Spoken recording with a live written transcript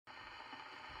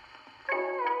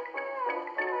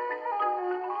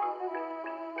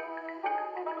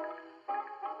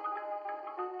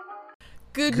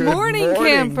Good Good morning, morning,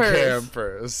 campers!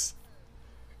 campers.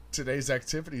 Today's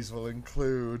activities will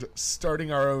include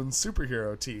starting our own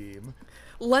superhero team.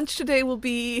 Lunch today will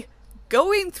be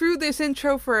going through this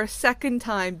intro for a second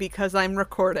time because I'm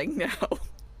recording now.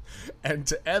 And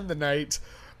to end the night,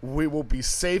 we will be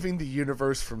saving the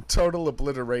universe from total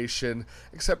obliteration,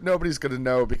 except nobody's going to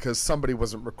know because somebody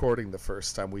wasn't recording the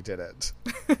first time we did it.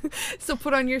 So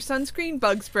put on your sunscreen,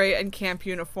 bug spray, and camp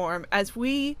uniform as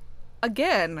we,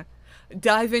 again,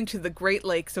 dive into the Great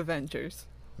Lakes Avengers.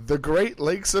 The Great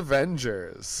Lakes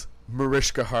Avengers.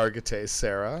 Mariska Hargitay,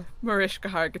 Sarah. Mariska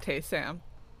Hargitay, Sam.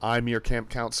 I'm your camp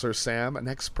counselor, Sam, an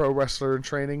ex-pro wrestler in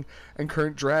training and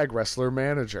current drag wrestler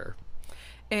manager.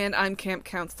 And I'm camp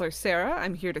counselor Sarah.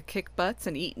 I'm here to kick butts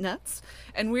and eat nuts.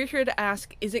 And we're here to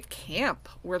ask, is it camp?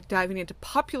 We're diving into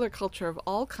popular culture of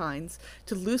all kinds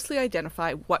to loosely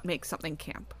identify what makes something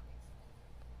camp.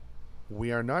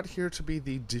 We are not here to be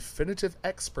the definitive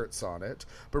experts on it,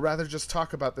 but rather just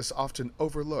talk about this often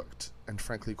overlooked and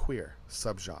frankly queer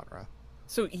subgenre.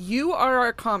 So you are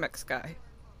our comics guy.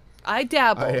 I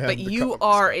dabble, I am but the you comics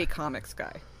are guy. a comics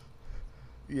guy.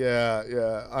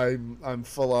 Yeah, I'm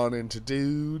full on into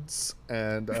dudes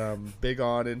and big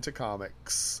on into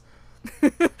comics.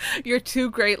 Your two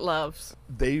great loves.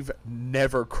 They've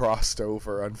never crossed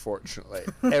over, unfortunately.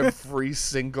 Every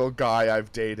single guy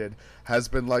I've dated has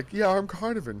been like, yeah, I'm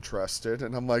kind of interested.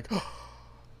 And I'm like, oh,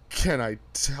 can I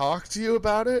talk to you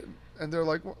about it? And they're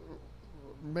like,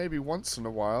 maybe once in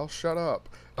a while, shut up.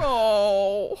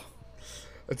 Oh.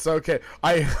 It's okay.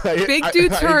 Big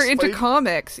dudes who are into explained-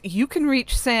 comics, you can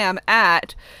reach Sam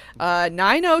at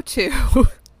 902.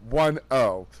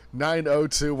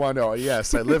 90210.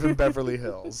 Yes, I live in Beverly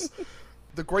Hills.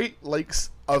 The Great Lakes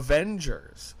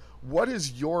Avengers. What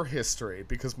is your history?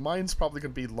 Because mine's probably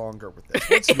going to be longer with this.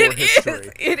 What's your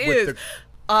history? It with is. the-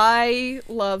 I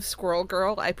love Squirrel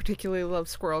Girl. I particularly love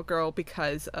Squirrel Girl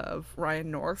because of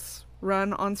Ryan North's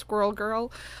run on Squirrel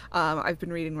Girl. I've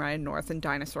been reading Ryan North and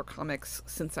dinosaur comics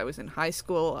since I was in high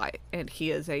school, and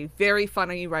he is a very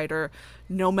funny writer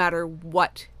no matter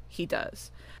what he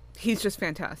does. He's just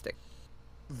fantastic.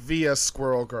 Via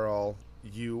Squirrel Girl,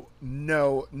 you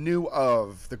knew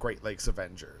of the Great Lakes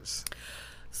Avengers.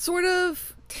 Sort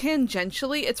of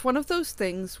tangentially, it's one of those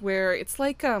things where it's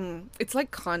like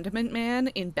Condiment Man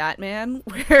in Batman,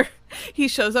 where he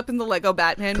shows up in the Lego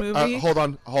Batman movie. Hold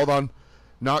on.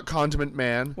 Not Condiment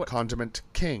Man, What? Condiment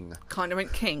King.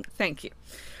 Condiment King, thank you.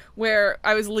 Where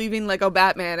I was leaving Lego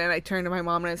Batman and I turned to my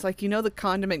mom and I was like, you know, the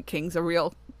Condiment King's a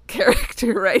real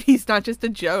character, right? He's not just a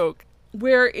joke.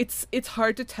 Where it's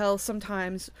hard to tell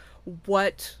sometimes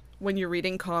what, when you're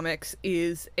reading comics,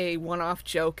 is a one-off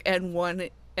joke and what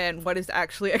is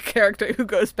actually a character who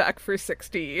goes back for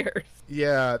 60 years.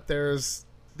 Yeah, there's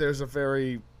a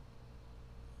very,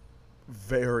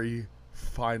 very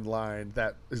fine line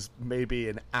that is maybe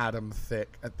an atom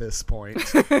thick at this point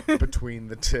between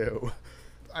the two.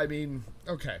 I mean,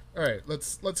 okay, all right,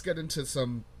 let's get into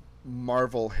some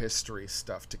Marvel history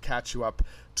stuff to catch you up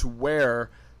to where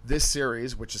this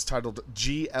series, which is titled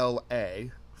GLA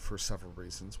for several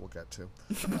reasons we'll get to,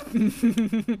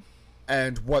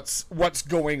 and what's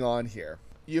going on here.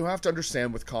 You have to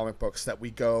understand with comic books that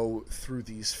we go through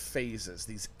these phases,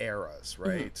 these eras,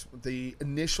 right? Mm-hmm. The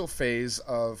initial phase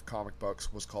of comic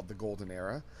books was called the Golden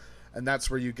Era, and that's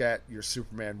where you get your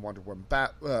Superman, Wonder Woman,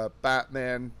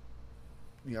 Batman,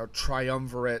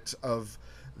 triumvirate of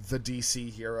the DC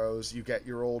heroes. You get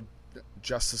your old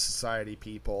Justice Society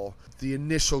people, the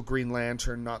initial Green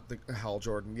Lantern, not the Hal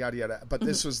Jordan, yada yada. But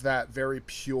this was that very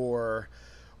pure,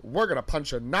 we're going to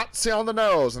punch a Nazi on the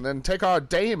nose and then take our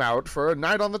dame out for a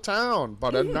night on the town,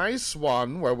 but a nice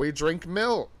one where we drink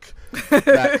milk.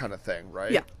 That kind of thing,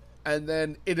 right? Yeah. And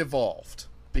then it evolved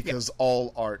because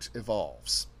all art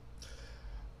evolves.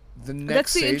 The next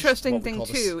That's the stage, interesting what we thing, call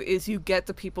too, is you get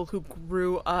the people who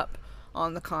grew up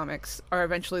on the comics are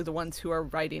eventually the ones who are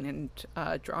writing and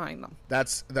drawing them.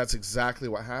 That's exactly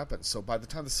what happens. So by the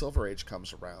time the Silver Age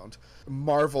comes around,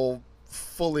 Marvel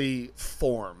fully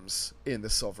forms in the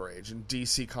Silver Age, and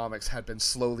DC Comics had been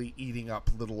slowly eating up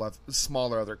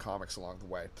smaller other comics along the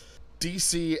way.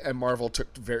 DC and Marvel took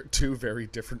two very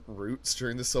different routes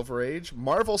during the Silver Age.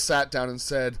 Marvel sat down and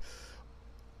said,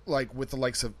 like with the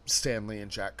likes of Stan Lee and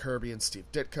Jack Kirby and Steve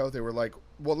Ditko, they were like,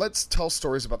 well, let's tell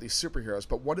stories about these superheroes,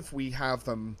 but what if we have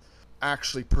them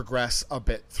actually progress a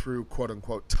bit through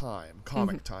quote-unquote time,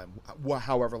 comic time,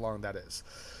 however long that is.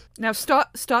 Now,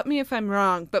 stop me if I'm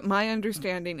wrong, but my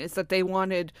understanding is that they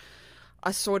wanted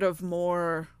a sort of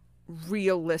more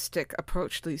realistic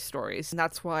approach to these stories, and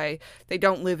that's why they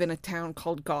don't live in a town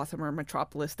called Gotham or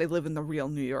Metropolis. They live in the real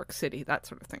New York City, that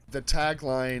sort of thing. The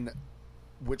tagline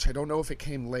which I don't know if it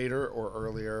came later or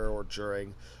earlier or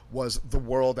during, was the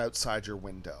world outside your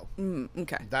window.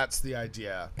 Okay. That's the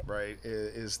idea, right?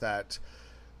 Is that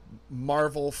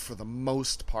Marvel, for the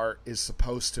most part, is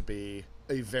supposed to be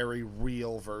a very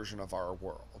real version of our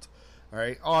world. All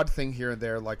right, odd thing here and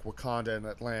there, like Wakanda and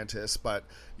Atlantis, but,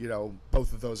 you know,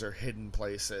 both of those are hidden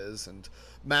places. And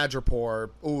Madripoor,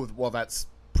 oh, well, that's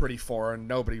pretty foreign.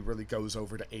 Nobody really goes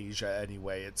over to Asia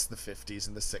anyway. It's the 50s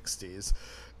and the 60s.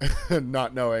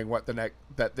 Not knowing what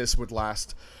that this would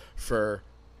last for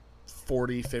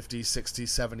 40, 50, 60,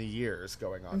 70 years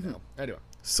going on now. Anyway,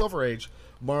 Silver Age,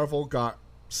 Marvel got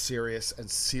serious and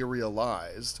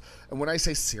serialized. And when I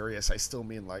say serious, I still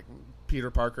mean like Peter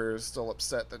Parker is still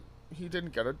upset that he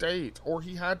didn't get a date, or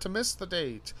he had to miss the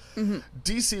date.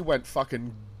 DC went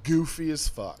fucking goofy as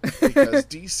fuck, because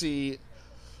DC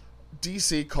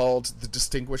called the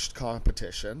Distinguished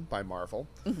Competition by Marvel.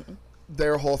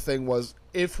 Their whole thing was,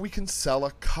 if we can sell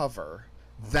a cover,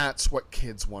 that's what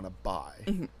kids want to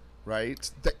buy.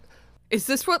 Right? Is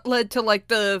this what led to like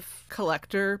the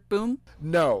collector boom?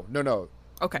 No.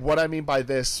 Okay. What I mean by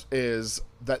this is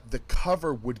that the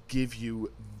cover would give you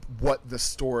what the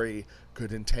story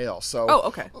could entail. So,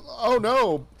 oh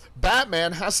no,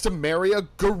 Batman has to marry a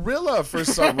gorilla for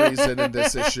some reason in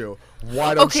this issue.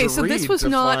 Why don't you read to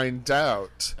find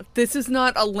out? This is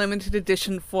not a limited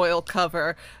edition foil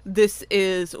cover. This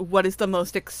is what is the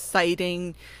most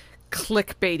exciting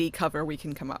clickbaity cover we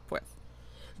can come up with.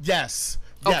 Yes,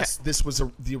 this was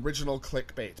the original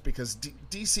clickbait, because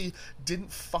DC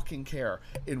didn't fucking care.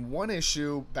 In one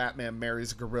issue, Batman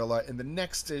marries a gorilla. In the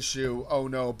next issue, oh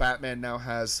no, Batman now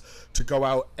has to go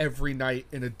out every night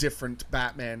in a different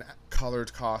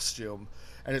Batman-colored costume.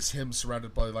 And it's him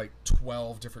surrounded by like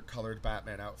 12 different colored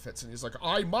Batman outfits. And he's like,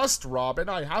 I must, Robin,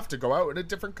 I have to go out in a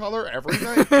different color every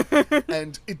night.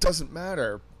 And it doesn't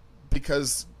matter,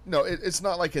 because, no, it's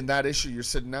not like in that issue you're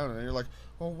sitting down and you're like,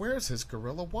 well, where's his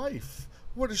gorilla wife?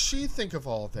 What does she think of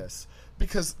all this?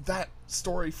 Because that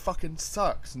story fucking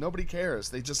sucks. Nobody cares.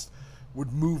 They just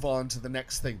would move on to the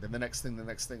next thing, then the next thing, the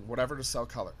next thing, whatever to sell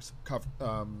comics.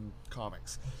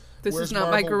 This is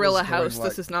not my gorilla house.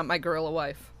 This is not my gorilla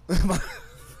wife.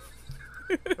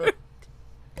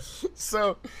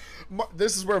 So,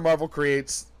 this is where Marvel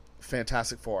creates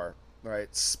Fantastic Four,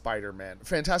 right? Spider-Man.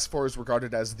 Fantastic Four is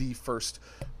regarded as the first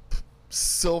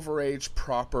Silver Age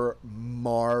proper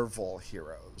Marvel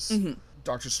heroes.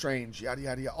 Doctor Strange, yada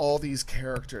yada yada, all these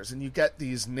characters, and you get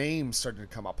these names starting to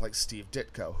come up, like Steve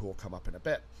Ditko, who will come up in a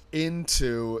bit.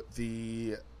 Into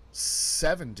the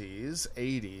 70s,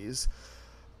 80s,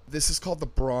 this is called the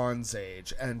Bronze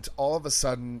Age, and all of a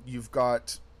sudden you've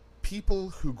got people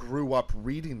who grew up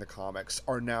reading the comics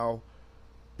are now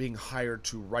being hired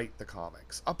to write the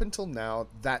comics. Up until now,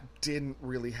 that didn't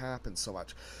really happen so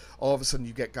much. All of a sudden,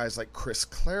 you get guys like Chris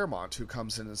Claremont, who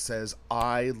comes in and says,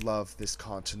 I love this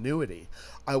continuity.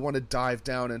 I want to dive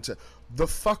down into, the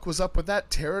fuck was up with that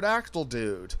pterodactyl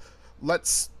dude?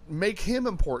 Let's make him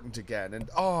important again. And,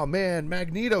 oh man,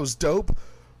 Magneto's dope.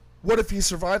 What if he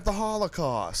survived the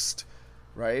Holocaust?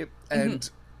 Right? And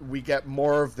we get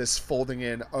more of this folding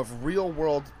in of real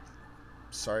world,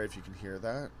 sorry if you can hear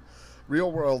that,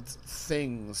 real world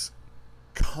things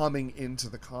coming into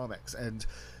the comics. And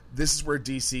this is where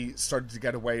DC started to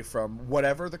get away from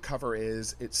whatever the cover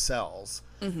is, it sells,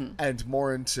 and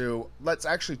more into, let's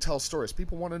actually tell stories.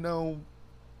 People want to know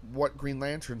what Green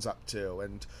Lantern's up to,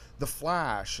 and the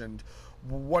Flash, and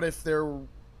what if there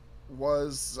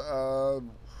was,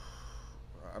 I'm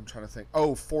trying to think,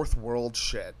 fourth world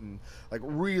shit, and like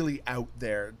really out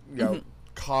there, you know,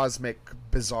 cosmic,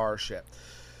 bizarre shit.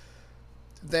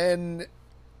 Then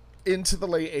into the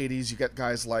late 80s, you get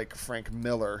guys like Frank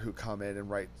Miller who come in and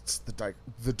writes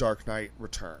The Dark Knight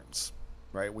Returns,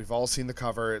 right? We've all seen the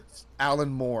cover. It's Alan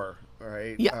Moore,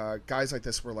 right? Yeah. Guys like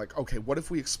this were like, okay, what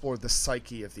if we explored the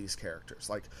psyche of these characters?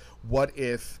 Like, what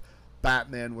if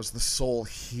Batman was the sole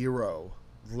hero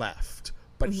left,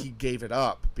 but he gave it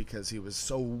up because he was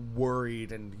so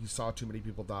worried and he saw too many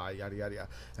people die, yada, yada, yada.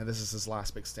 And this is his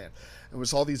last big stand. It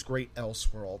was all these great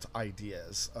Elseworld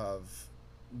ideas of,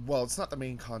 well, it's not the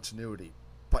main continuity,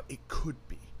 but it could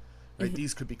be. Right?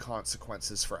 These could be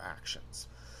consequences for actions.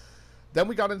 Then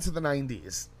we got into the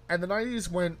 90s, and the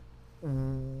 90s went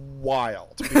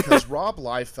wild because Rob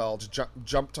Liefeld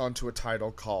jumped onto a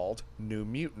title called New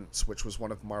Mutants, which was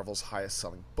one of Marvel's highest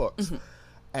selling books.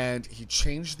 And he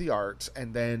changed the art,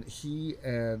 and then he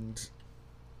and,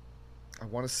 I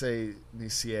want to say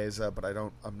Nicieza, but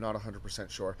I'm not 100%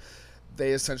 sure,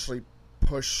 they essentially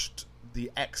pushed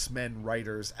the X-Men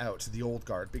writers out, the old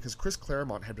guard, because Chris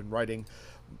Claremont had been writing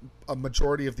a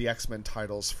majority of the X-Men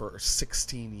titles for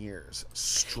 16 years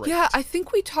straight. Yeah, I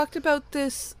think we talked about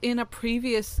this in a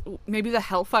previous, maybe the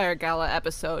Hellfire Gala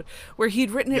episode, where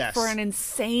he'd written it for an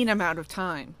insane amount of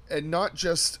time. And not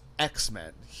just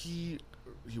X-Men. He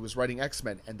was writing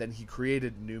X-Men, and then he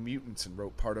created New Mutants and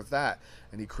wrote part of that.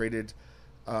 And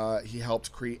he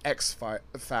helped create X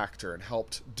Factor and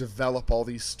helped develop all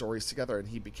these stories together. And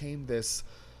he became this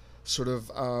sort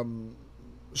of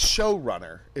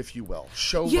showrunner, if you will,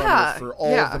 for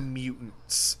all the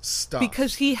mutants stuff,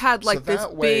 because he had like this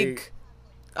big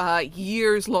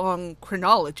years-long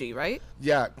chronology, right?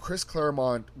 Yeah, Chris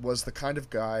Claremont was the kind of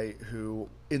guy who,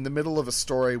 in the middle of a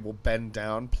story, will bend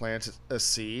down, plant a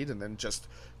seed, and then just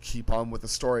keep on with the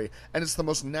story. And it's the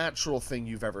most natural thing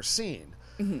you've ever seen.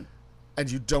 Mm-hmm. And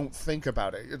you don't think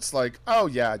about it. It's like, oh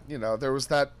yeah, there was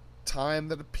that time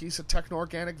that a piece of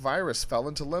techno-organic virus fell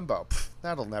into limbo. Pfft,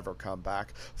 that'll never come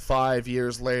back. 5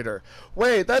 years later.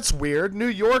 Wait, that's weird. New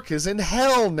York is in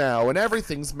hell now, and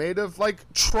everything's made of,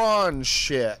 like, Tron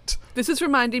shit. This is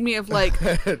reminding me of, like,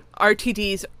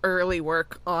 RTD's early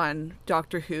work on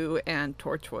Doctor Who and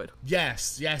Torchwood.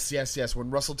 Yes.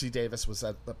 When Russell T Davies was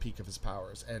at the peak of his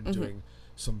powers and doing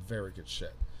some very good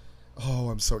shit. Oh,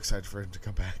 I'm so excited for him to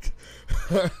come back.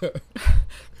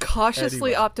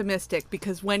 Cautiously optimistic,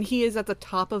 because when he is at the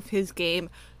top of his game,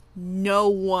 no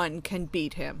one can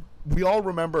beat him. We all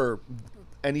remember,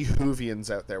 any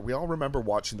Whovians out there, we all remember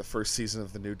watching the first season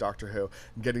of the new Doctor Who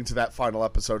and getting to that final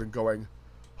episode and going,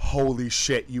 holy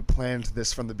shit, you planned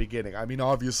this from the beginning. I mean,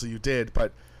 obviously you did,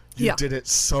 but you did it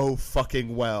so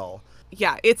fucking well.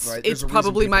 Yeah, it's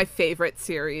probably my favorite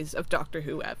series of Doctor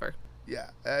Who ever.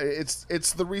 Yeah,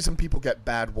 it's the reason people get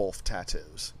Bad Wolf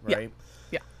tattoos, right?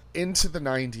 Yeah. Into the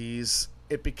 90s,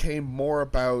 it became more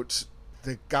about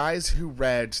the guys who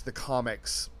read the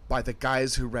comics by the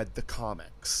guys who read the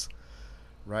comics,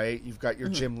 right? You've got your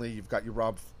Jim Lee, you've got your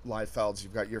Rob Liefelds,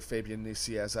 you've got your Fabian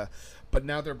Nicieza, but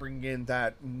now they're bringing in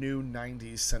that new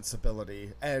 90s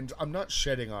sensibility, and I'm not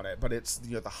shitting on it, but it's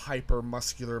the hyper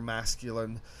muscular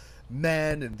masculine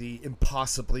men and the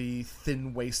impossibly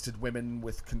thin-waisted women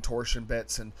with contortion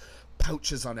bits and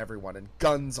pouches on everyone and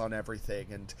guns on everything,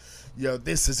 and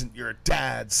this isn't your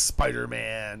dad's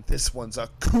Spider-Man, this one's a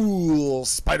cool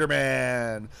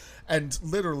Spider-Man. And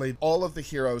literally all of the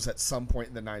heroes at some point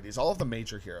in the 90s, all of the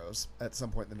major heroes at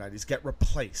some point in the 90s get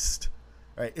replaced,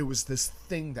 right? It was this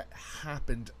thing that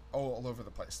happened all over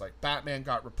the place. Like Batman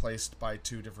got replaced by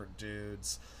 2 different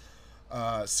dudes,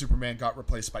 Superman got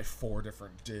replaced by 4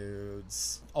 different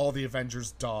dudes. All the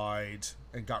Avengers died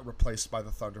and got replaced by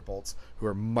the Thunderbolts, who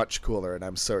are much cooler, and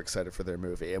I'm so excited for their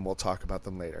movie, and we'll talk about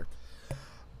them later.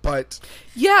 But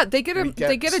yeah, they get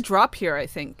a drop here, I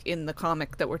think, in the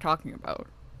comic that we're talking about.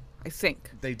 I think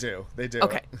they do.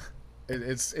 Okay,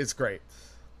 it's great.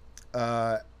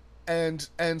 And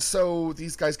so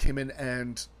these guys came in,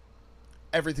 and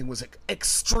everything was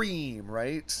extreme,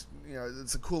 right?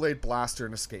 It's a Kool-Aid blaster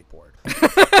and a skateboard.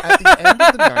 At the end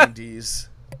of the 90s,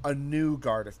 a new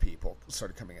guard of people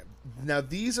started coming in. Now,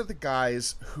 these are the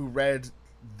guys who read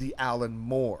the Alan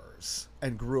Moores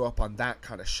and grew up on that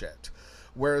kind of shit.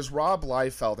 Whereas Rob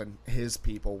Liefeld and his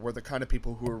people were the kind of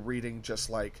people who were reading just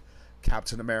like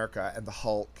Captain America and the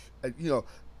Hulk,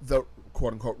 the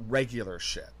quote-unquote regular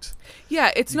shit.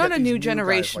 Yeah, it's not a new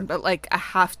generation, but like a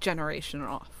half generation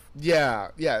off. Yeah,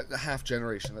 a half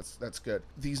generation. That's good.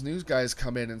 These news guys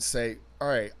come in and say, all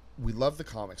right, we love the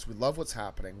comics. We love what's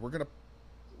happening.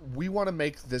 We want to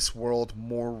make this world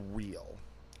more real.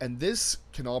 And this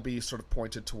can all be sort of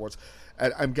pointed towards,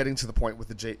 and I'm getting to the point with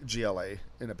the GLA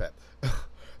in a bit.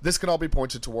 This can all be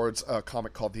pointed towards a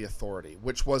comic called The Authority,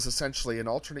 which was essentially an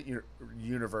alternate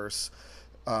universe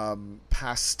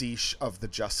pastiche of the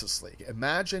Justice League.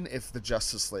 Imagine if the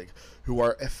Justice League, who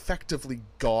are effectively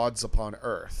gods upon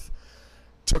Earth,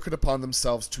 took it upon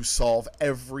themselves to solve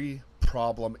every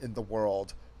problem in the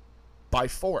world by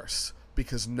force,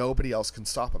 because nobody else can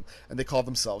stop them. And they call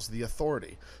themselves the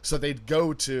Authority. So they'd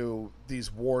go to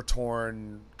these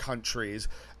war-torn countries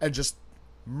and just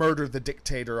murder the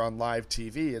dictator on live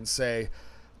TV and say,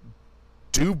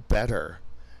 do better,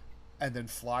 and then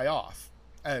fly off.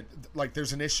 And like,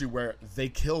 there's an issue where they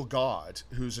kill God,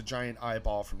 who's a giant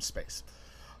eyeball from space.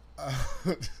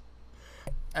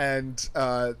 And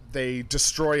they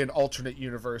destroy an alternate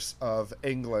universe of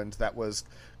England that was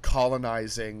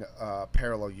colonizing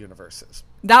parallel universes.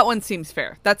 That one seems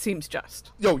fair. That seems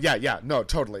just. Oh, yeah. No,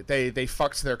 totally. They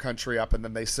fucked their country up, and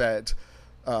then they said,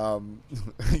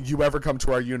 you ever come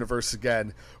to our universe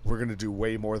again, we're going to do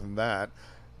way more than that.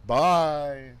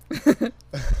 Bye.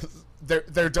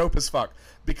 they're dope as fuck,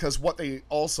 because what they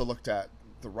also looked at,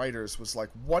 the writers, was like,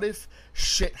 what if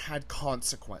shit had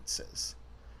consequences,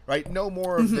 right? No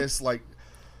more of this like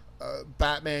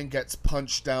Batman gets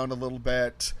punched down a little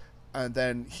bit and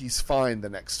then he's fine the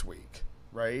next week,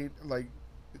 right? Like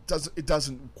it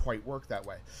doesn't quite work that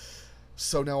way.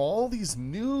 So now all these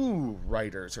new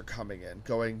writers are coming in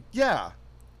going, yeah,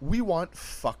 we want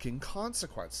fucking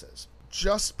consequences.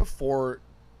 Just before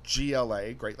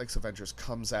GLA, Great Lakes Avengers,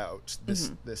 comes out,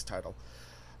 this title,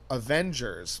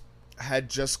 Avengers had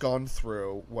just gone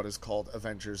through what is called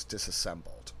Avengers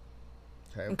Disassembled.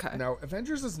 Okay. Now,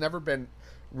 Avengers has never been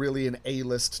really an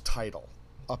A-list title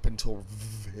up until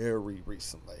very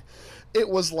recently. It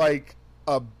was like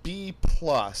a B+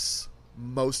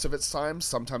 most of its time.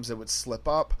 Sometimes it would slip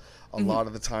up. A lot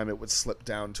of the time it would slip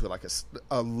down to like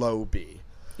a low B.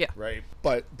 Yeah. Right?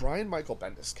 But Brian Michael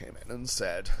Bendis came in and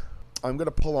said, I'm going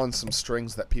to pull on some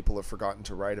strings that people have forgotten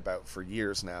to write about for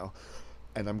years now,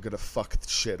 and I'm going to fuck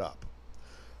shit up.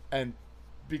 And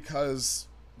because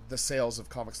the sales of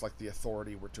comics like The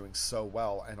Authority were doing so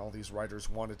well, and all these writers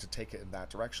wanted to take it in that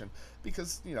direction,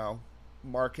 because, you know,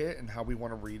 market and how we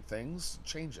want to read things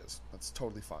changes. That's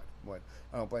totally fine.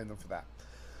 I don't blame them for that.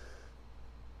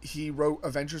 He wrote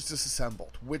Avengers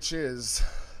Disassembled, which is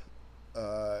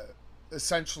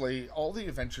essentially all the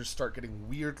Avengers start getting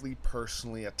weirdly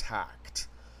personally attacked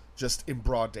just in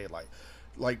broad daylight.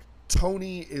 Like,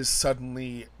 Tony is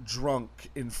suddenly drunk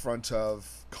in front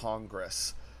of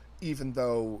Congress, even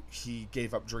though he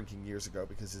gave up drinking years ago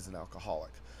because he's an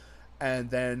alcoholic. And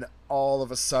then all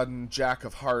of a sudden, Jack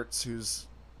of Hearts, who's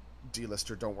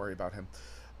D-lister, don't worry about him,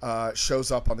 shows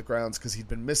up on the grounds because he'd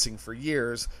been missing for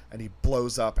years, and he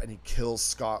blows up and he kills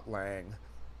Scott Lang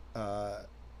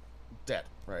dead,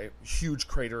 right? Huge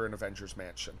crater in Avengers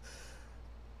Mansion.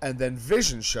 And then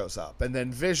Vision shows up, and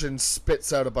then Vision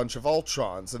spits out a bunch of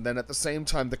Ultrons, and then at the same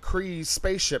time the Kree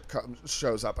spaceship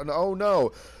shows up, and oh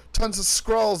no, tons of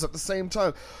Skrulls at the same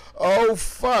time. Oh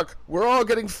fuck, we're all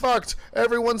getting fucked.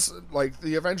 Everyone's like,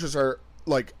 the Avengers are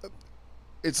like,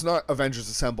 it's not Avengers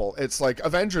Assemble, it's like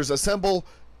Avengers Assemble,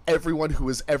 everyone who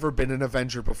has ever been an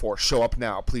Avenger before, show up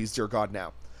now, please, dear God,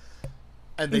 now.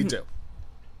 And they do.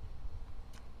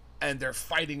 And they're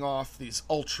fighting off these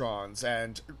Ultrons,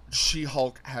 and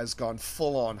She-Hulk has gone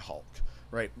full-on Hulk,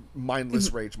 right?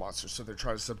 Mindless rage monster, so they're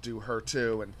trying to subdue her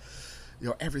too, and, you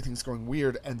know, everything's going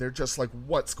weird, and they're just like,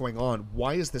 what's going on?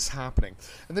 Why is this happening?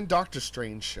 And then Doctor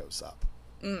Strange shows up.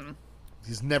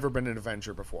 He's never been an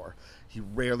Avenger before. He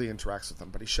rarely interacts with them,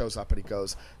 but he shows up and he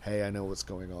goes, hey, I know what's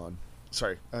going on.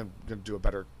 Sorry, I'm going to do a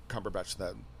better Cumberbatch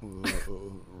than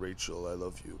that. Rachel, I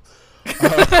love you.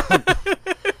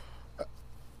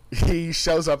 He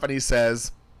shows up and he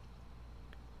says,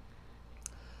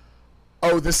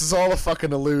 oh, this is all a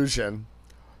fucking illusion.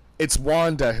 It's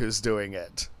Wanda who's doing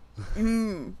it.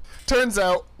 Turns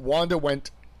out Wanda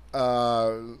went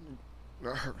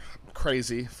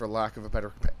crazy, for lack of a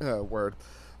better word,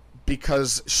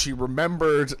 because she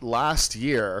remembered last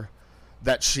year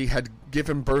that she had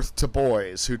given birth to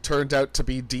boys who turned out to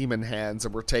be demon hands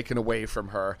and were taken away from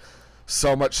her.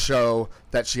 So much so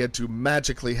that she had to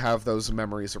magically have those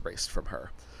memories erased from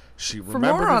her. She remembered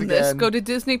For more on it again. this, go to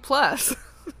Disney Plus.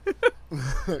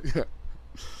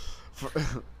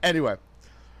 Anyway,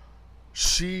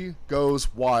 she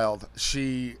goes wild.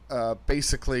 She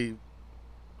basically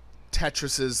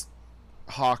Tetrises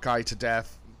Hawkeye to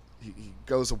death. He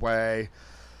goes away,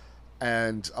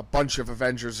 and a bunch of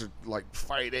Avengers are like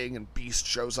fighting, and Beast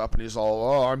shows up and he's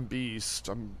all, oh, I'm Beast,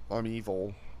 I'm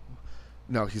evil.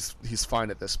 No, he's fine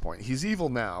at this point. He's evil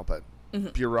now, but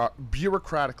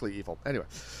bureaucratically evil. Anyway,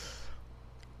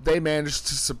 they managed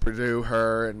to subdue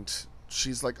her, and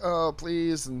she's like, "Oh,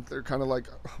 please!" And they're kind of like,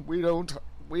 "We don't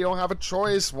have a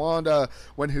choice, Wanda."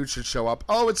 When who should show up?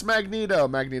 Oh, it's Magneto.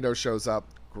 Magneto shows up.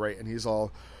 Great, and he's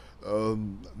all,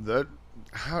 "That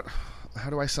how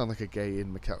do I sound like a gay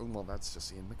Ian McKellen?" Well, that's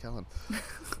just Ian McKellen.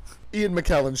 Ian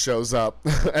McKellen shows up,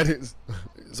 and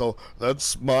he's all,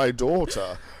 "That's my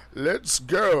daughter. Let's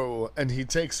go," and he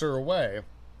takes her away.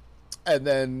 And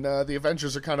then the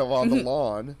Avengers are kind of on the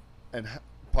lawn, and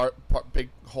big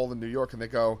hole in New York, and they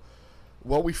go,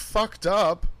 well, we fucked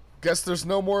up. Guess there's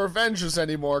no more Avengers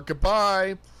anymore.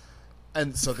 Goodbye.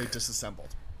 And so they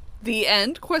disassembled. The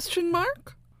end? Question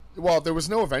mark? Well, there was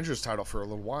no Avengers title for a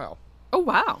little while. Oh,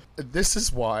 wow. This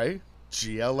is why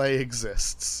GLA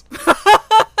exists.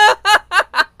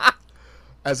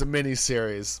 As a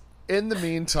mini-series. In the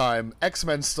meantime,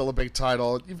 X-Men's still a big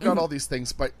title. You've got all these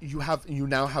things, but you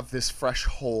now have this fresh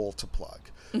hole to plug,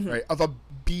 right? Of a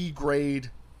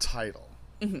B-grade title.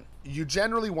 You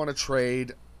generally want to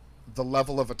trade the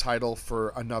level of a title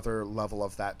for another level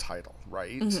of that title,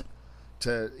 right?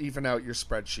 To even out your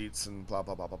spreadsheets and blah,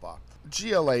 blah, blah, blah, blah.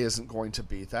 GLA isn't going to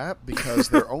be that because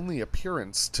their only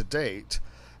appearance to date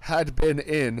had been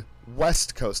in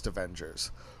West Coast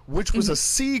Avengers, which was a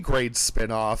C-grade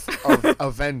spin-off of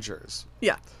Avengers.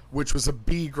 Yeah. Which was a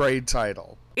B-grade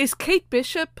title. Is Kate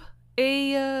Bishop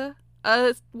a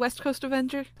West Coast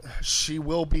Avenger? She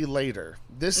will be later.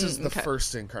 This is the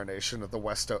first incarnation of the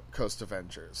West Coast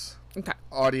Avengers. Okay.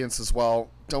 Audience as well,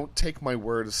 don't take my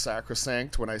word as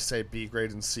sacrosanct when I say B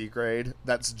grade and C grade.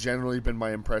 That's generally been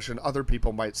my impression. Other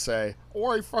people might say,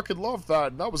 oh, I fucking love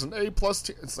that, and that was an A+.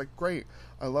 It's like, great,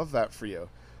 I love that for you.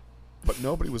 But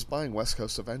nobody was buying West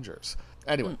Coast Avengers.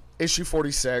 Anyway, issue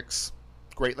 46,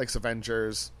 Great Lakes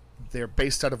Avengers. They're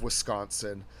based out of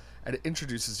Wisconsin, and it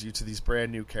introduces you to these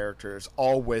brand new characters,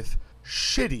 all with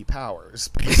shitty powers,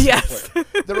 basically. Yes.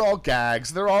 They're all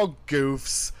gags, they're all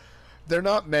goofs. They're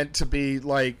not meant to be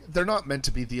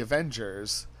the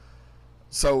Avengers.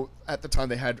 So at the time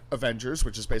they had Avengers,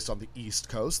 which is based on the East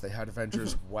Coast. They had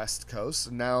Avengers West Coast.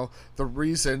 And now the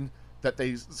reason that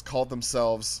they called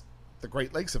themselves the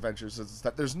Great Lakes Avengers is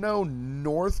that there's no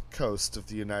North Coast of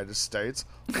the United States.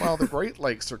 Well, the Great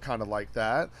Lakes are kind of like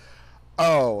that.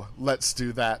 Oh, let's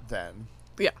do that then.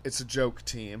 Yeah. It's a joke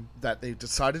team that they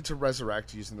decided to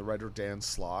resurrect using the writer Dan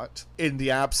Slott in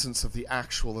the absence of the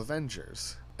actual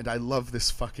Avengers. And I love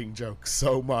this fucking joke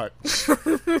so much.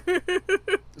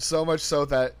 So much so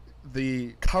that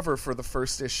the cover for the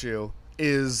first issue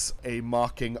is a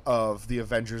mocking of the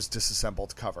Avengers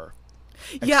Disassembled cover.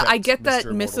 Yeah, I get Mr. that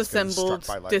Immortal's getting struck misassembled,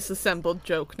 by lightning. disassembled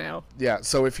joke now. Yeah,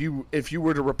 so if you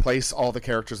were to replace all the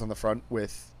characters on the front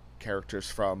with characters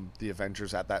from the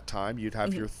Avengers at that time, you'd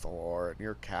have your Thor and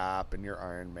your Cap and your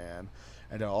Iron Man,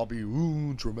 and it'll all be,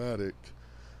 ooh, dramatic.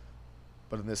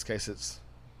 But in this case, it's,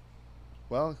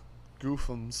 well,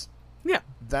 goofums. Yeah.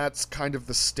 That's kind of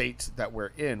the state that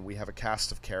we're in. We have a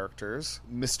cast of characters.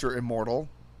 Mr. Immortal,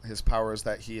 his power is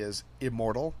that he is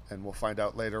immortal, and we'll find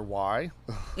out later why.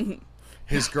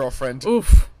 His girlfriend,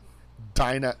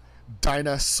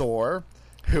 Dinosaur,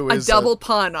 who is a double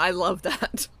pun. I love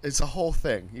that. It's a whole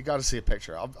thing. You got to see a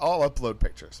picture. I'll upload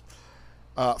pictures.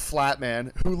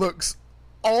 Flatman, who looks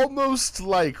almost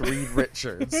like Reed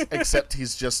Richards, except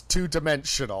he's just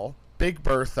two-dimensional. Big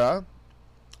Bertha,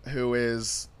 who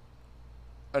is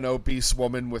an obese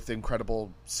woman with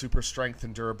incredible super strength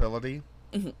and durability.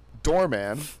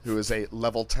 Doorman, who is a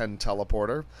level 10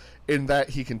 teleporter, in that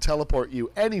he can teleport you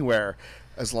anywhere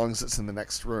as long as it's in the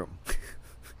next room.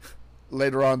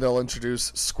 Later on, they'll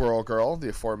introduce Squirrel Girl, the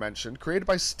aforementioned, created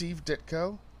by Steve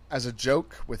Ditko, as a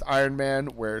joke with Iron Man,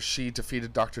 where she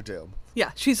defeated Dr. Doom.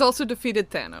 Yeah, she's also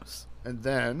defeated Thanos. And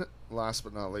then, last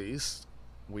but not least,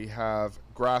 we have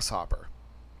Grasshopper,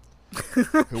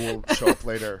 who will show up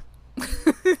later.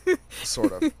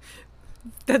 Sort of.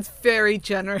 That's very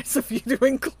generous of you to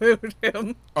include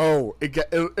him. Oh,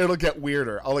 it'll get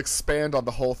weirder. I'll expand on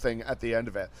the whole thing at the end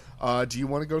of it. Do you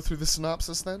want to go through the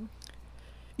synopsis then?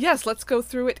 Yes, let's go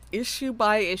through it issue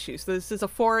by issue. So this is a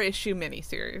 4-issue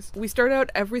miniseries. We start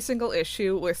out every single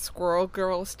issue with Squirrel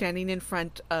Girl standing in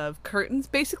front of curtains,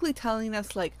 basically telling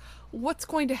us, like, what's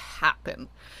going to happen.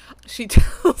 She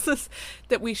tells us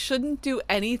that we shouldn't do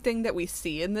anything that we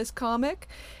see in this comic.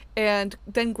 And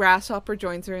then Grasshopper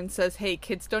joins her and says, hey,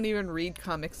 kids don't even read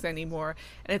comics anymore,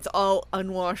 and it's all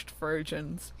unwashed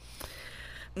virgins.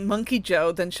 Monkey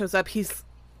Joe then shows up. He's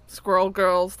Squirrel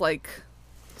Girl's, like,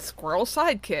 squirrel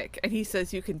sidekick, and he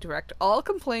says you can direct all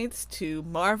complaints to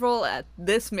Marvel at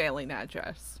this mailing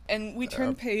address. And we turn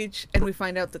the page, and we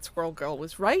find out that Squirrel Girl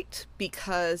was right,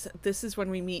 because this is when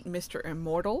we meet Mr.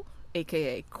 Immortal,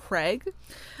 aka Craig.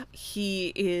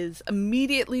 He is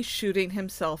immediately shooting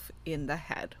himself in the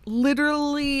head.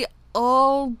 Literally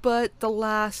all but the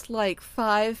last, like,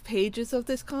 5 pages of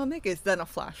this comic is then a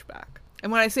flashback.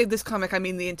 And when I say this comic, I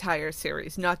mean the entire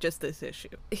series, not just this issue.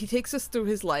 He takes us through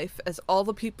his life as all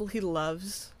the people he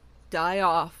loves die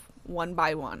off one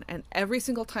by one. And every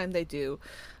single time they do,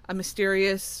 a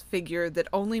mysterious figure that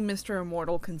only Mr.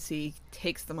 Immortal can see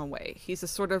takes them away. He's a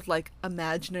sort of, like,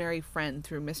 imaginary friend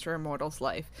through Mr. Immortal's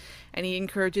life. And he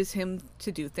encourages him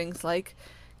to do things like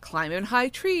climb in high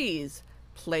trees,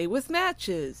 play with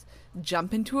matches,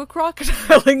 jump into a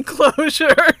crocodile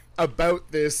enclosure.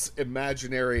 About this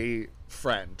imaginary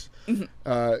friend,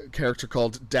 character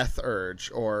called Death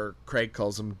Urge, or Craig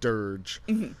calls him Dirge.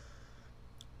 Again,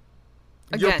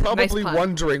 you're probably nice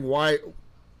wondering why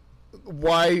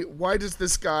does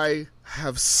this guy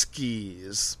have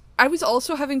skis? I was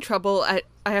also having trouble, I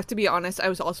have to be honest, I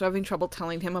was also having trouble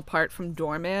telling him apart from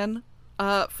Doorman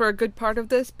for a good part of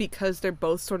this, because they're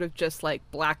both sort of just, like,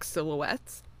 black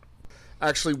silhouettes.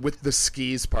 Actually, with the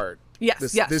skis part.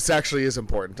 Yes, This actually is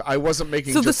important. I wasn't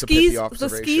making so just a pithy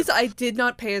observation. the skis I did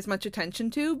not pay as much attention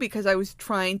to because I was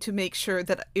trying to make sure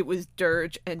that it was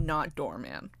Dirge and not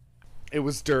Doorman. It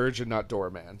was Dirge and not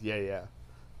Doorman. Yeah.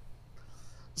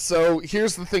 So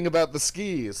here's the thing about the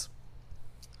skis.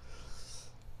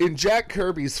 In Jack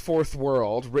Kirby's Fourth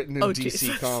World, written in DC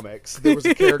Jesus. Comics, there was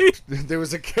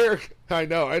a character. I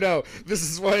know. This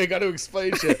is why I got to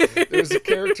explain shit. There was a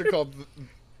character called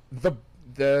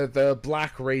the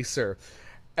Black Racer,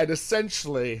 and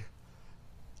essentially,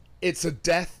 it's a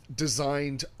death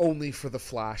designed only for the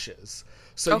Flashes.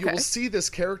 So you will see this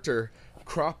character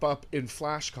crop up in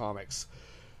Flash comics,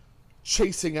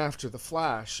 chasing after the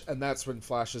Flash, and that's when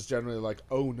Flash is generally like,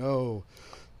 "Oh no,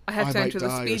 I have to might enter the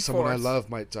die, or Speed someone Force. I love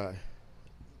might die."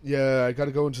 Yeah, I got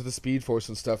to go into the Speed Force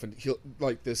and stuff, and he'll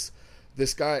like this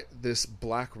guy, this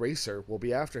Black Racer, will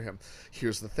be after him.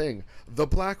 Here's the thing: the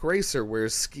Black Racer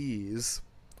wears skis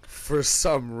for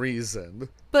some reason.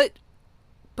 But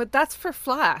that's for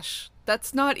Flash.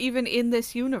 That's not even in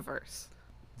this universe.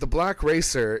 The Black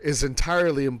Racer is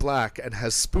entirely in black and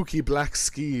has spooky black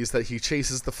skis that he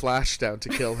chases the Flash down to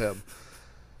kill him.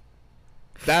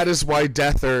 That is why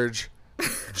Death Urge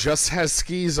just has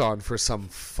skis on for some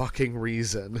fucking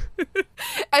reason.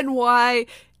 And why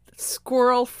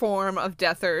squirrel form of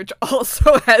Death Urge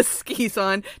also has skis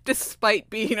on despite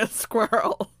being a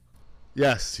squirrel.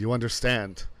 Yes, you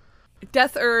understand.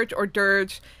 Death Urge, or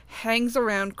Dirge, hangs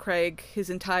around Craig his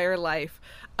entire life,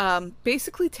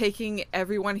 basically taking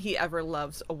everyone he ever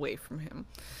loves away from him.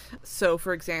 So,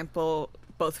 for example,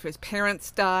 both of his parents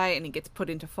die and he gets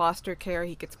put into foster care.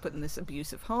 He gets put in this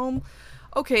abusive home.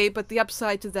 Okay, but the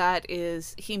upside to that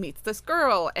is he meets this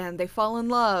girl and they fall in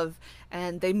love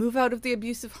and they move out of the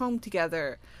abusive home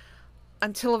together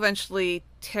until eventually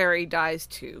Terry dies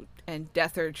too and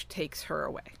Death Urge takes her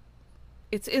away.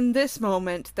 It's in this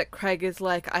moment that Craig is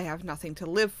like, I have nothing to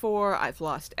live for, I've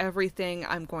lost everything,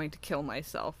 I'm going to kill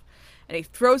myself. And he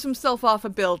throws himself off a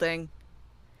building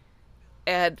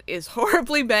and is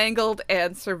horribly mangled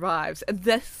and survives. And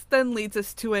this then leads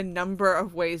us to a number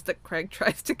of ways that Craig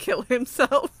tries to kill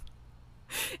himself.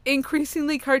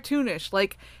 Increasingly cartoonish,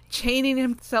 like chaining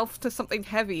himself to something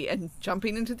heavy and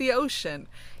jumping into the ocean.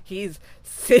 He's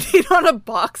sitting on a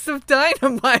box of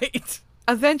dynamite.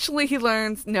 Eventually he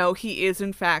learns, no, he is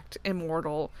in fact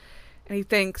immortal. And he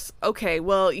thinks, okay,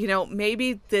 well,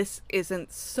 maybe this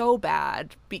isn't so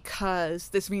bad because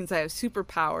this means I have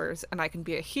superpowers and I can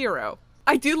be a hero.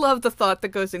 I do love the thought that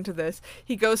goes into this.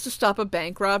 He goes to stop a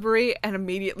bank robbery and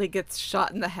immediately gets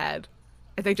shot in the head.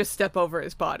 And they just step over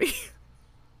his body.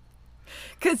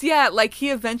 Because, he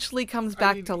eventually comes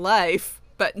back to life.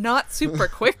 But not super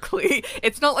quickly.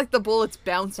 It's not like the bullets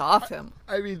bounce off him.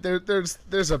 I mean,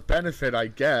 there's a benefit, I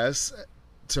guess,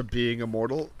 to being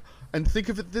immortal. And think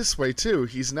of it this way, too.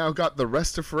 He's now got the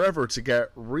rest of forever to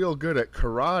get real good at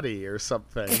karate or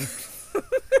something.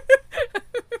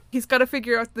 He's got to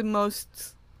figure out the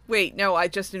most... Wait, no, I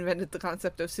just invented the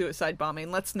concept of suicide bombing.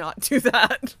 Let's not do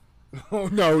that. Oh,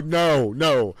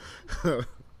 no.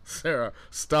 Sarah,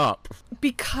 stop.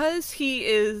 Because he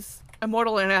is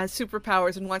immortal and has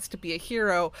superpowers and wants to be a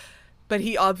hero, but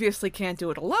he obviously can't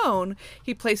do it alone,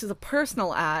 he places a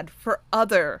personal ad for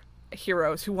other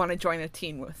heroes who want to join a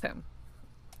team with him.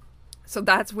 So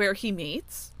that's where he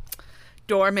meets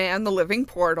Doorman, the living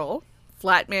portal,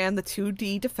 Flatman, the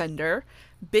 2D defender,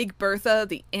 Big Bertha,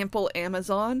 the ample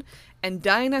Amazon, and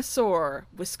Dinosaur,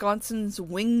 Wisconsin's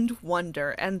winged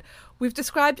wonder. And we've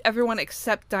described everyone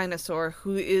except Dinosaur,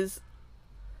 who is,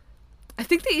 I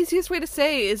think the easiest way to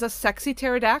say is a sexy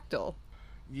pterodactyl.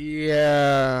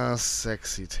 Yeah,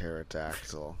 sexy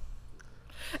pterodactyl.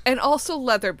 And also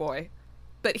Leather Boy.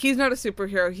 But he's not a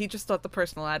superhero, he just thought the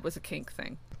personal ad was a kink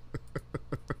thing.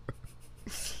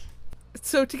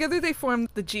 So together they form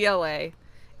the GLA,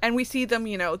 and we see them,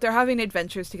 they're having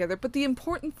adventures together, but the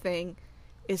important thing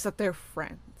is that they're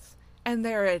friends, and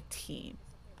they're a team.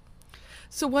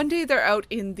 So one day they're out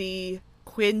in the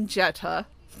Quinjetta.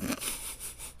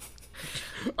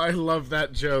 I love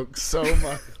that joke so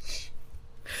much.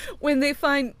 When they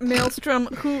find Maelstrom,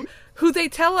 who they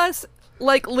tell us,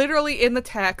 like, literally in the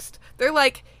text, they're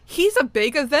like, he's a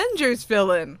big Avengers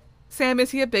villain. Sam,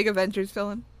 is he a big Avengers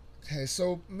villain? Okay,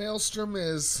 so Maelstrom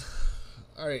is...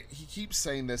 Alright, he keeps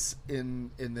saying this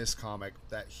in this comic,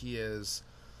 that he is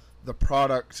the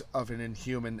product of an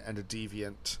Inhuman and a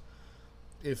Deviant.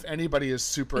 If anybody is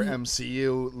super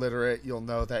MCU literate, you'll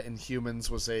know that Inhumans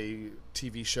was a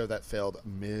TV show that failed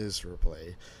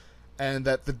miserably. And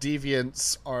that the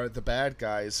Deviants are the bad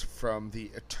guys from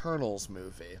the Eternals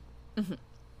movie. Mm-hmm.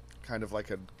 Kind of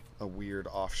like a weird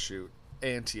offshoot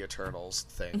anti-Eternals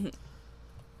thing. Mm-hmm.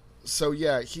 So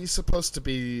yeah, he's supposed to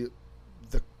be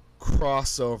the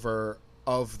crossover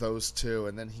of those two,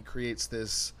 and then he creates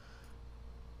this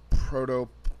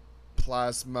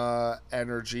protoplasma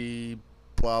energy,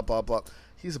 blah blah blah.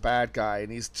 He's a bad guy,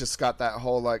 and he's just got that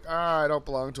whole like, I don't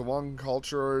belong to one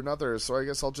culture or another, so I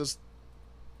guess I'll just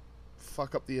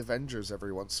fuck up the Avengers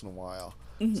every once in a while.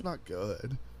 It's not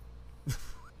good.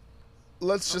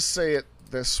 Let's just say it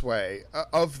this way.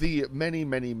 Of the many,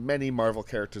 many, many Marvel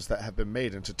characters that have been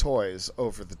made into toys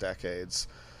over the decades,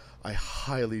 I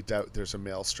highly doubt there's a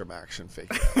Maelstrom action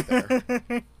figure out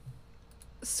there.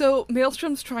 So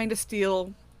Maelstrom's trying to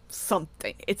steal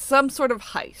something. It's some sort of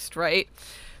heist, right?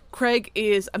 Craig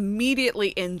is immediately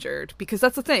injured, because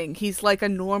that's the thing. He's like a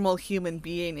normal human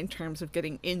being in terms of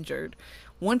getting injured.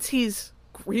 Once he's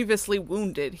grievously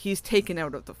wounded, he's taken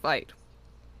out of the fight.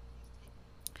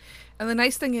 And the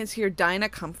nice thing is here, Dinah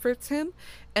comforts him.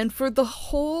 And for the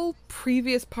whole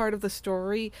previous part of the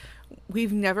story,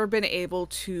 we've never been able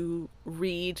to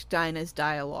read Dinah's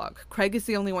dialogue. Craig is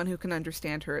the only one who can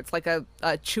understand her. It's like a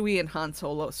Chewie and Han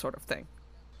Solo sort of thing.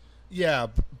 Yeah,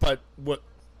 but what...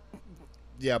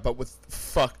 Yeah, but with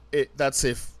fuck... That's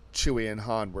if Chewie and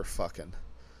Han were fucking.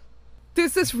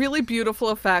 There's this really beautiful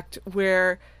effect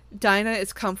where Dinah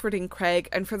is comforting Craig,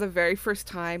 and for the very first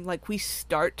time, like, we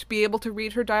start to be able to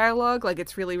read her dialogue. Like,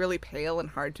 it's really, really pale and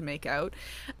hard to make out.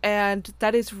 And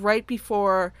that is right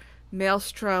before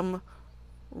Maelstrom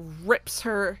rips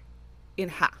her in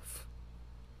half.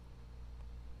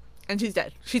 And she's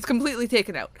dead. She's completely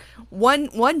taken out.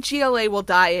 One GLA will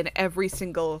die in every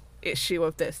single issue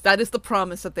of this. That is the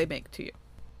promise that they make to you.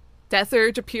 Death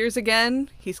Urge appears again.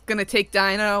 He's gonna take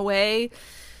Dinah away.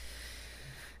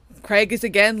 Craig is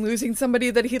again losing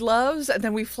somebody that he loves, and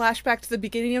then we flash back to the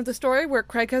beginning of the story where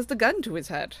Craig has the gun to his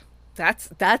head.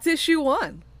 That's issue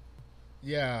 1.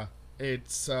 Yeah,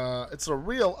 it's a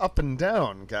real up and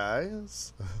down,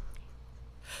 guys.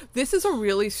 This is a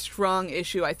really strong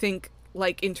issue, I think,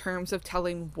 like, in terms of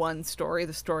telling one story,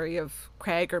 the story of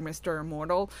Craig or Mr.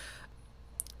 Immortal.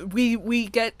 We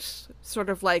get sort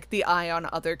of like the eye on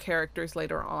other characters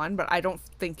later on, but I don't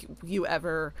think you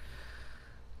ever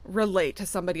relate to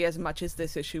somebody as much as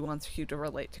this issue wants you to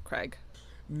relate to Craig.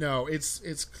 No,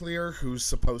 it's clear who's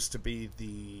supposed to be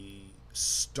the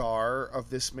star of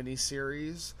this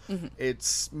miniseries. Mm-hmm.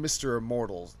 It's Mr.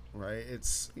 Immortal, right?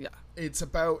 It's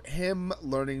about him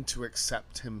learning to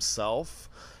accept himself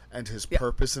and his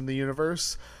purpose in the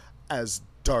universe, as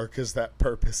dark as that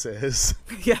purpose is.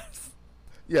 Yes.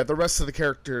 Yeah, the rest of the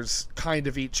characters kind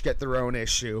of each get their own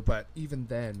issue, but even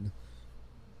then,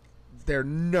 they're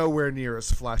nowhere near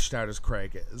as fleshed out as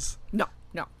Craig is. No.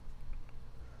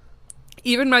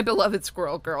 Even my beloved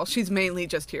Squirrel Girl, she's mainly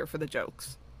just here for the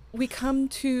jokes. We come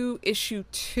to issue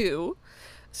 2.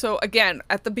 So again,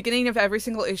 at the beginning of every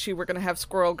single issue, we're going to have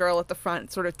Squirrel Girl at the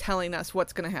front sort of telling us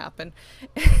what's going to happen.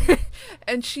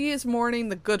 And she is mourning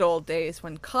the good old days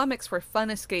when comics were fun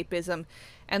escapism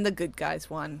and the good guys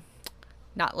won.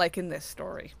 Not like in this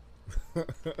story.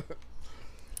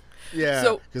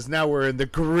 Yeah, because now we're in the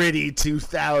gritty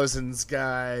 2000s,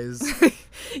 guys.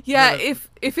 Yeah,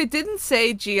 if it didn't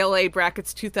say GLA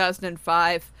brackets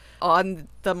 2005 on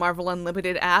the Marvel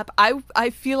Unlimited app, I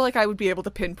feel like I would be able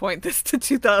to pinpoint this to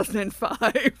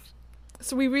 2005.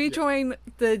 So we rejoin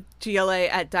the GLA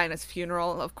at Dinah's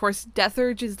funeral. Of course, Death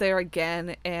Urge is there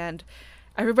again, and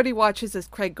everybody watches as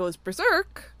Craig goes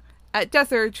berserk at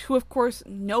Death Urge, who of course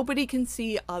nobody can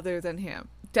see other than him.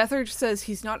 Death Urge says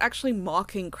he's not actually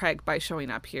mocking Craig by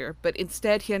showing up here, but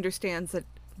instead he understands that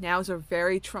now's a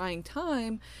very trying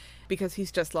time because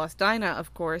he's just lost Dinah,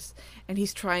 of course, and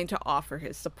he's trying to offer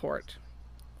his support.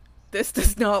 This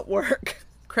does not work.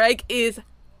 Craig is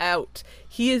out.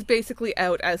 He is basically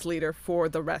out as leader for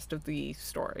the rest of the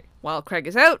story. While Craig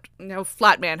is out, now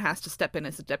Flatman has to step in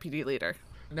as the deputy leader.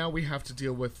 Now we have to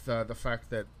deal with the fact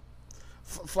that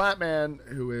Flatman,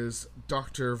 who is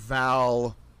Dr.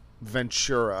 Val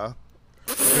Ventura,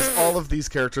 because all of these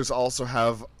characters also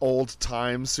have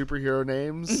old-time superhero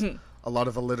names, a lot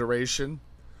of alliteration,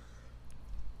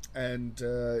 and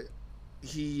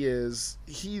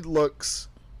he looks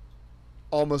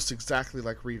almost exactly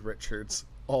like Reed Richards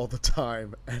all the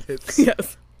time, and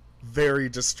it's very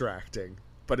distracting,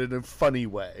 but in a funny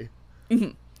way.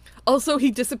 Mm-hmm. Also, he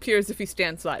disappears if he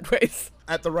stands sideways.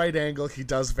 At the right angle, he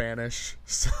does vanish,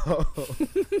 so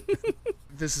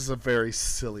this is a very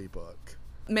silly book.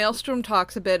 Maelstrom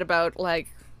talks a bit about, like,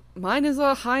 mine is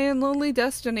a high and lonely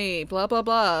destiny, blah, blah,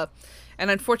 blah. And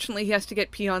unfortunately, he has to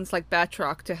get peons like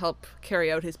Batroc to help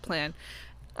carry out his plan.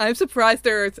 I'm surprised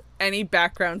there's any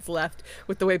backgrounds left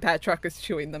with the way Batroc is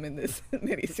chewing them in this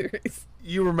miniseries.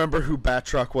 You remember who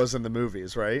Batroc was in the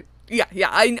movies, right? Yeah.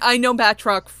 I know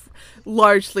Batroc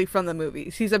largely from the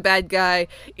movies. He's a bad guy.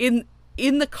 In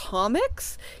the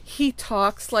comics, he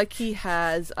talks like he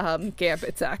has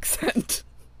Gambit's accent.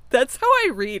 That's how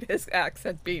I read his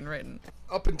accent being written.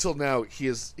 Up until now,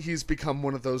 he's become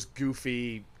one of those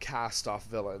goofy cast-off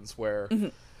villains where,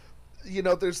 you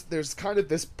know, there's kind of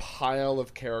this pile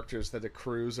of characters that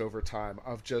accrues over time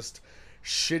of just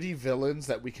shitty villains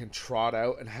that we can trot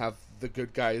out and have the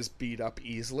good guys beat up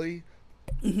easily.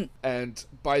 And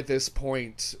by this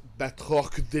point,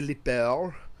 Batroc de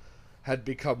Lippert had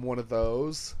become one of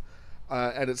those.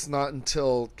 And it's not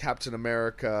until Captain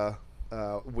America,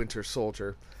 Winter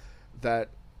Soldier, that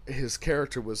his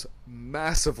character was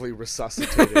massively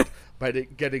resuscitated by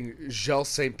getting Jules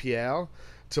St. Pierre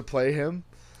to play him.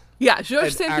 Yeah,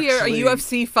 Georges St. Pierre, a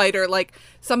UFC fighter, like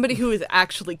somebody who is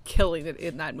actually killing it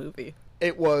in that movie.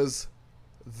 It was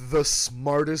the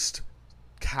smartest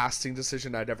casting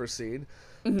decision I'd ever seen,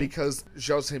 because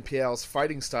Jules St. Pierre's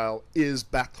fighting style is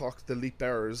Batroc de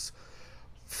Lippert's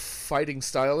fighting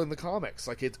style in the comics.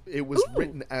 Like it was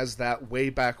written as that way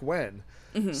back when.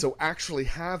 So actually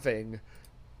having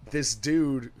this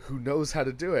dude who knows how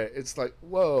to do it, it's like,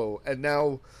 whoa. And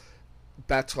now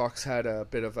Batroc's had a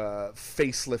bit of a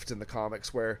facelift in the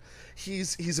comics where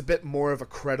he's a bit more of a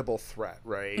credible threat,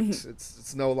 right?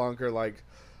 It's no longer like,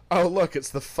 oh look, it's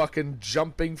the fucking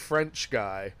jumping French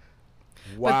guy.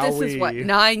 Wow. But this is what,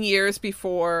 9 years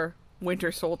before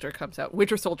Winter Soldier comes out.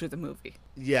 Winter Soldier the movie.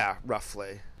 Yeah,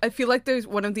 roughly. I feel like there's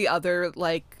one of the other,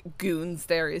 like, goons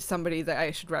there is somebody that I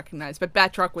should recognize, but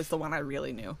Batroc was the one I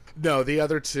really knew. No, the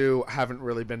other two haven't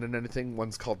really been in anything.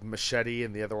 One's called Machete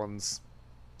and the other one's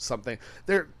something.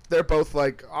 They're both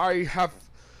like, I have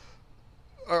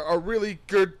a really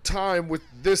good time with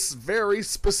this very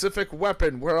specific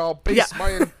weapon where I'll base my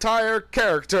entire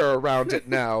character around it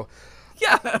now.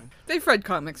 Yeah, they've read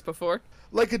comics before.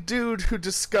 Like a dude who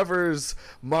discovers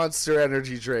Monster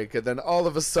Energy drink, and then all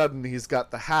of a sudden he's got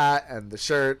the hat and the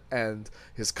shirt, and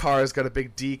his car's got a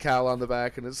big decal on the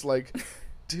back, and it's like,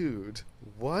 dude,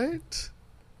 what?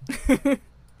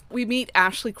 We meet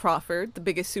Ashley Crawford, the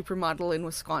biggest supermodel in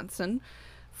Wisconsin,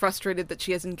 frustrated that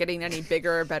she isn't getting any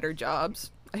bigger or better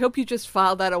jobs. I hope you just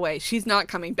file that away. She's not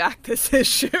coming back this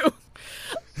issue.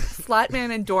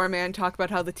 Flatman and Doorman talk about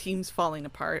how the team's falling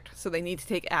apart, so they need to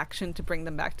take action to bring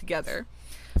them back together.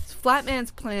 So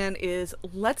Flatman's plan is,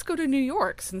 let's go to New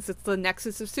York, since it's the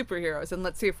nexus of superheroes, and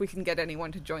let's see if we can get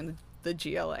anyone to join the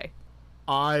GLA.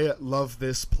 I love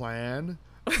this plan,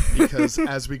 because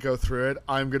as we go through it,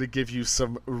 I'm going to give you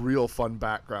some real fun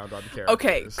background on characters.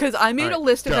 Okay, because I made a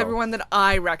list of everyone that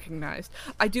I recognized.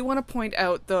 I do want to point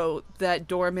out, though, that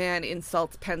Doorman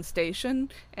insults Penn Station,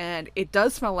 and it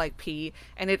does smell like pee,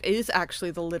 and it is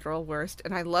actually the literal worst,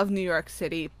 and I love New York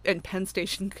City, and Penn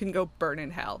Station can go burn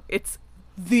in hell. It's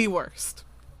the worst.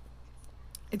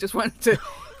 I just wanted to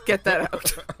get that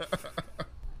out.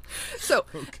 So,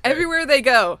 everywhere they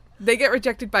go, they get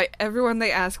rejected by everyone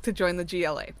they ask to join the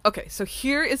GLA. Okay, so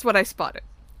here is what I spotted.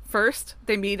 First,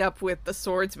 they meet up with the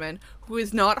swordsman, who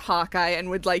is not Hawkeye, and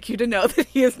would like you to know that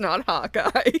he is not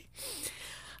Hawkeye.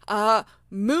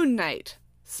 Moon Knight,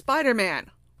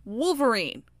 Spider-Man,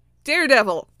 Wolverine,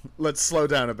 Daredevil. Let's slow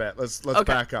down a bit. Let's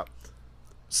back up.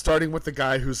 Starting with the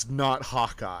guy who's not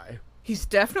Hawkeye. He's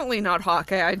definitely not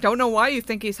Hawkeye. I don't know why you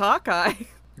think he's Hawkeye.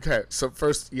 Okay, so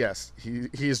first, yes, he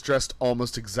is dressed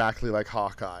almost exactly like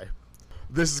Hawkeye.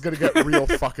 This is going to get real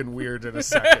fucking weird in a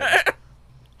second.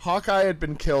 Hawkeye had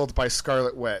been killed by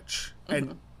Scarlet Witch,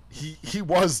 and he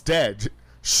was dead.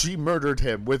 She murdered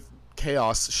him with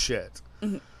chaos shit.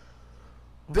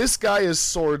 This guy is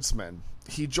Swordsman.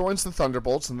 He joins the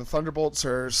Thunderbolts, and the Thunderbolts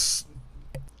are...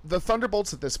 The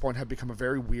Thunderbolts at this point have become a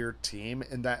very weird team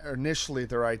in that initially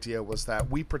their idea was that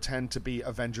we pretend to be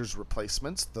Avengers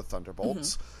replacements, the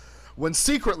Thunderbolts, when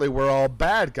secretly we're all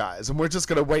bad guys and we're just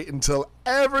going to wait until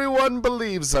everyone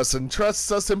believes us and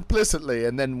trusts us implicitly,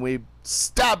 and then we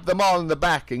stab them all in the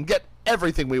back and get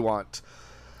everything we want.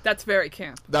 That's very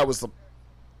camp.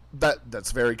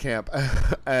 That's very camp.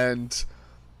 And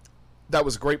that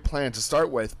was a great plan to start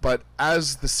with, but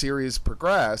as the series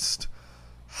progressed,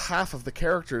 half of the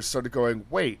characters started going,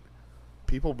 wait,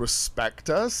 people respect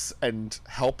us and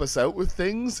help us out with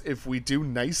things if we do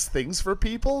nice things for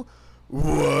people?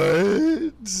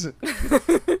 What?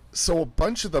 So a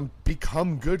bunch of them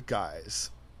become good guys.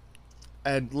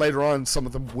 And later on, some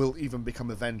of them will even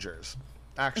become Avengers.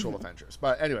 Actual Avengers.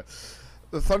 But anyway,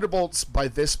 the Thunderbolts by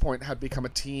this point had become a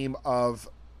team of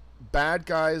bad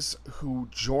guys who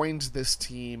joined this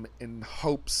team in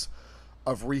hopes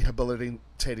of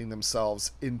rehabilitating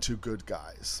themselves into good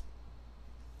guys.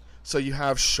 So you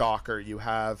have Shocker, you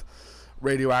have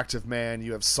Radioactive Man,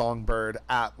 you have Songbird,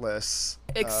 Atlas.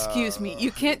 Excuse me,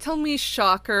 you can't tell me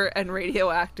Shocker and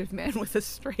Radioactive Man with a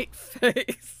straight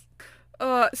face.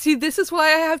 See, this is why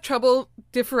I have trouble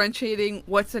differentiating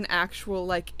what's an actual,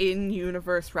 like,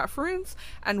 in-universe reference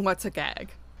and what's a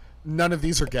gag. None of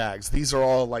these are gags. These are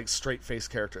all, like, straight-faced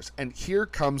characters. And here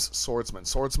comes Swordsman.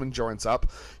 Swordsman joins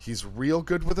up. He's real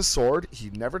good with a sword.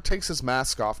 He never takes his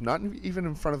mask off, not even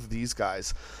in front of these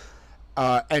guys.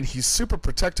 And he's super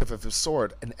protective of his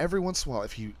sword. And every once in a while,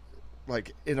 if he,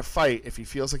 like, in a fight, if he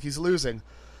feels like he's losing,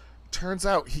 turns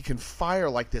out he can fire,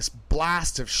 like, this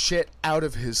blast of shit out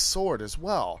of his sword as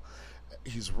well.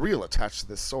 He's real attached to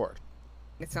this sword.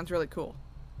 It sounds really cool.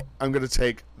 I'm going to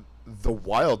take the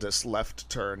wildest left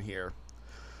turn here.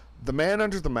 The man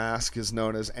under the mask is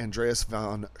known as Andreas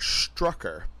von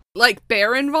Strucker. Like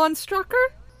Baron von Strucker?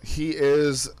 He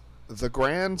is the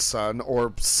grandson,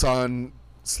 or son,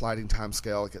 sliding time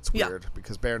scale, it gets weird,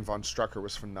 because Baron von Strucker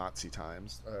was from Nazi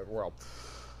times, World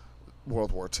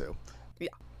War II. Yeah.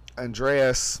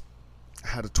 Andreas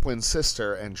had a twin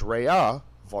sister, Andrea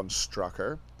von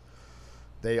Strucker.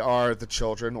 They are the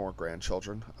children or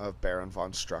grandchildren of Baron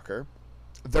von Strucker.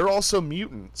 They're also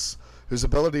mutants, whose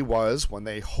ability was, when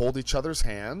they hold each other's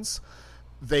hands,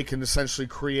 they can essentially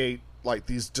create, like,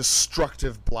 these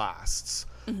destructive blasts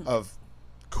of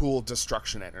cool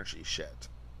destruction energy shit.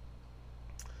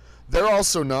 They're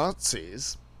also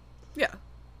Nazis. Yeah.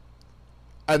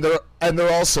 And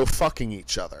they're also fucking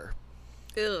each other.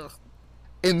 Ugh.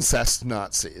 Incest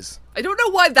Nazis. I don't know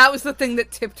why that was the thing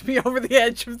that tipped me over the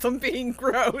edge of them being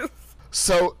gross.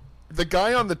 So, the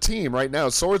guy on the team right now,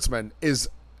 Swordsman, is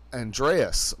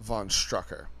Andreas von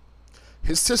Strucker.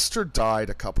 His sister died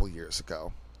a couple years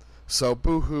ago. So,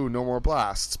 boo-hoo, no more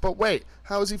blasts. But wait,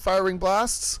 how is he firing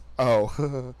blasts?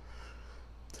 Oh.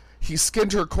 He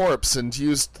skinned her corpse and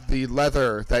used the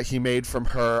leather that he made from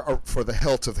her for the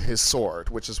hilt of his sword,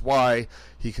 which is why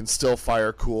he can still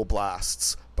fire cool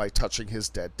blasts by touching his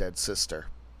dead sister.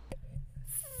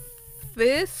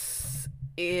 This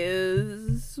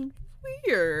is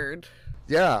weird.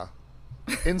 Yeah.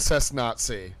 Incest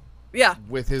Nazi. Yeah.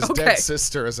 With his dead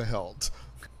sister as a hilt.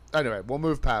 Anyway, we'll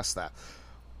move past that.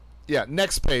 Yeah,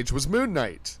 next page was Moon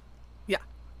Knight. Yeah.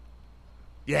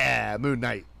 Yeah, Moon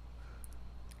Knight.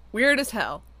 Weird as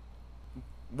hell.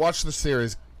 Watch the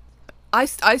series. I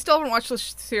still haven't watched the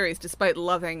series despite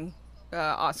loving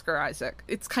Oscar Isaac.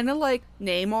 It's kind of like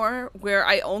Namor, where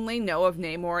I only know of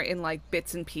Namor in, like,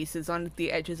 bits and pieces on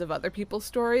the edges of other people's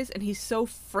stories, and he's so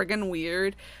friggin'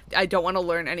 weird. I don't want to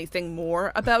learn anything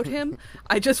more about him.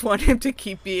 I just want him to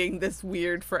keep being this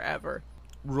weird forever.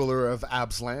 Ruler of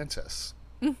Abslantis.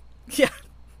 Yeah.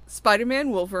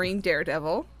 Spider-Man, Wolverine,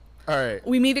 Daredevil. All right.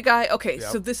 We meet a guy. Okay,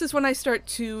 so this is when I start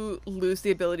to lose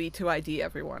the ability to ID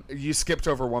everyone. You skipped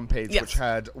over one page, which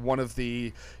had one of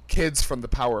the kids from the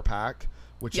Power Pack,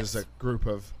 which is a group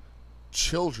of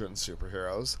children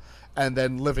superheroes, and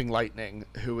then Living Lightning,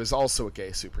 who is also a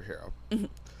gay superhero. Mm-hmm.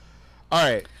 All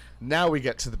right, now we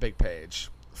get to the big page.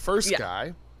 First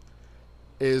guy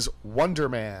is Wonder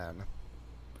Man.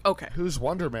 Okay. Who's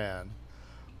Wonder Man?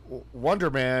 Wonder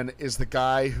Man is the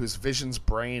guy whose Vision's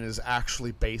brain is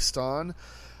actually based on,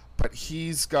 but he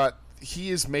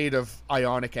is made of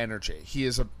ionic energy. He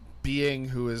is a being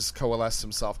who has coalesced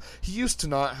himself. He used to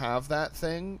not have that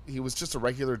thing. He was just a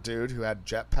regular dude who had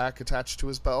jetpack attached to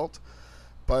his belt,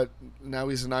 but now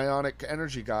he's an ionic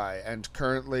energy guy, and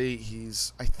currently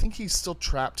I think he's still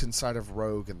trapped inside of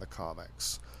Rogue in the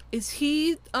comics. Is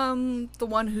he the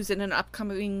one who's in an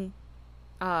upcoming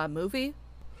movie?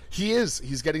 He is.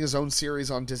 He's getting his own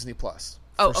series on Disney Plus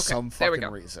for some fucking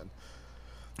reason.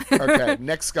 Okay,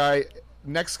 next guy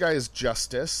is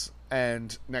Justice,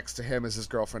 and next to him is his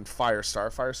girlfriend Firestar.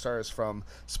 Firestar is from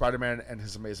Spider-Man and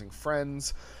His Amazing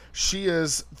Friends. She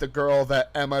is the girl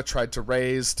that Emma tried to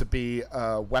raise to be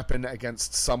a weapon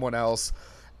against someone else,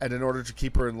 and in order to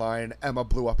keep her in line, Emma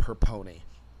blew up her pony.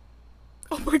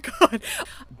 Oh my god.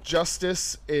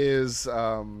 Justice is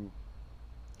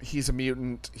he's a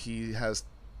mutant. He has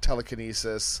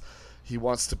telekinesis. He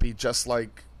wants to be just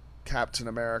like Captain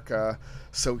America,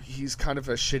 so he's kind of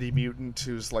a shitty mutant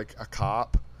who's like a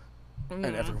cop, and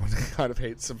everyone kind of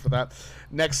hates him for that.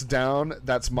 Next down,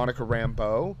 that's Monica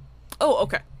Rambeau. Oh,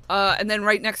 okay. And then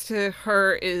right next to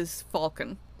her is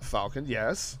Falcon. Falcon,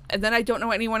 yes. And then I don't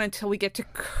know anyone until we get to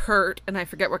Kurt, and I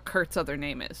forget what Kurt's other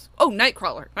name is. Oh,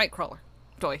 Nightcrawler.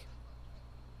 Toy.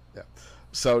 Yeah.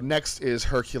 So next is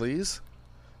Hercules.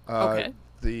 Okay.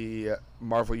 The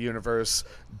Marvel Universe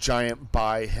giant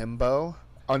by himbo.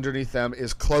 Underneath them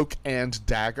is Cloak and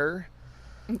Dagger.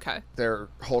 Okay. Their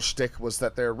whole shtick was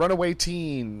that they're runaway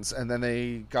teens, and then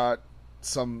they got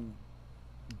some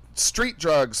street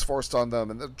drugs forced on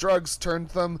them, and the drugs turned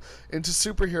them into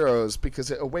superheroes because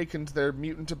it awakened their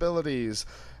mutant abilities.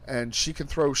 And she can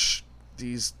throw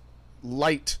these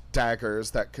light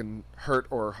daggers that can hurt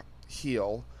or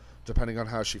heal depending on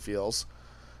how she feels.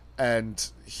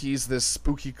 And he's this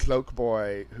spooky cloak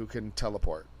boy who can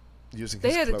teleport using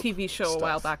his They had a cloak TV show stuff. a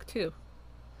while back too.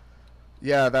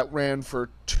 Yeah, that ran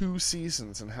for 2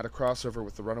 seasons and had a crossover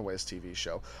with the Runaways TV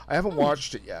show. I haven't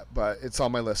watched it yet, but it's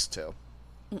on my list too.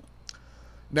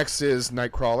 Next is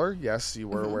Nightcrawler. Yes, you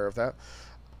were aware of that.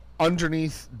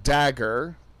 Underneath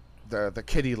Dagger, the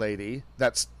kitty lady,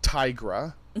 that's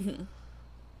Tigra.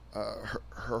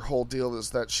 Her whole deal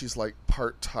is that she's like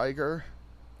part tiger.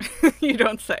 You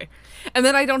don't say. And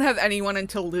then I don't have anyone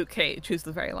until Luke Cage, who's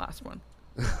the very last one.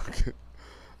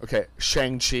 Okay,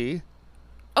 Shang-Chi.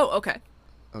 Oh, okay.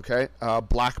 Okay,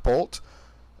 Black Bolt,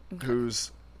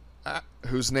 whose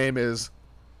name is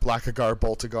Blackagar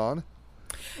Boltagon.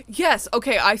 Yes,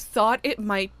 okay, I thought it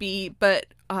might be, but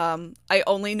I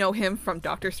only know him from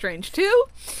Doctor Strange 2.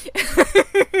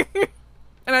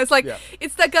 And I was like,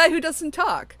 it's that guy who doesn't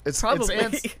talk. It's probably.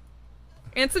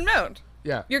 Anson Mount.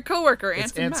 Yeah. Your coworker,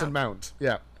 It's Anson Mount. Anson Mount.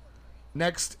 Yeah.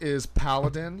 Next is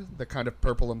Paladin, the kind of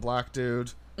purple and black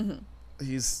dude.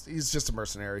 He's just a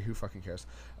mercenary. Who fucking cares?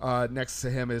 Next to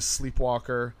him is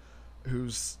Sleepwalker,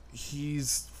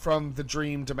 he's from the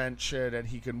dream dimension, and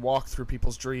he can walk through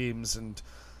people's dreams and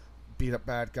beat up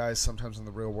bad guys sometimes in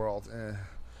the real world.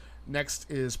 Next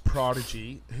is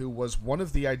Prodigy, who was one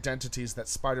of the identities that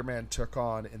Spider-Man took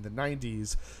on in the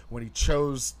 90s when he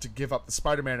chose to give up the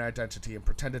Spider-Man identity and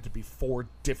pretended to be 4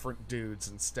 different dudes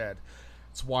instead.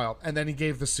 It's wild. And then he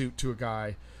gave the suit to a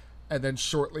guy, and then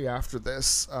shortly after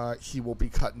this, he will be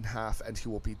cut in half and he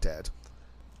will be dead.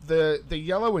 The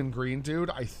yellow and green dude,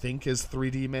 I think, is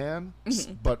 3D Man,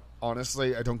 but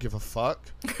honestly, I don't give a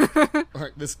fuck.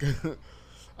 Like this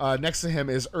guy. Next to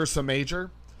him is Ursa Major.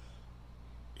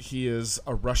 He is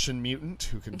a Russian mutant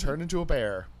who can turn into a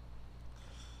bear.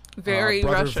 Very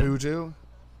Brother Russian. Voodoo.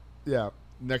 Yeah.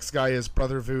 Next guy is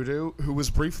Brother Voodoo, who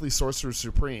was briefly Sorcerer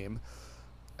Supreme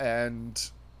and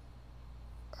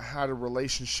had a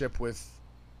relationship with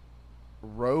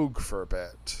Rogue for a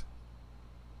bit.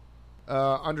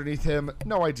 Underneath him,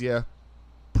 no idea.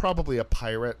 Probably a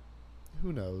pirate.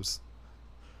 Who knows?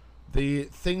 The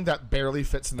thing that barely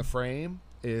fits in the frame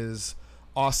is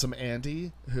Awesome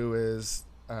Andy, who is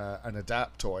an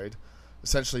Adaptoid,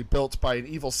 essentially built by an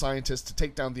evil scientist to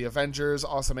take down the Avengers.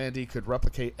 Awesome Andy could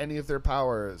replicate any of their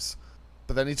powers.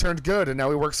 But then he turned good, and now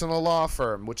he works in a law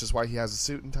firm, which is why he has a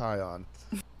suit and tie on.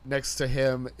 Next to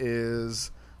him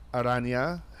is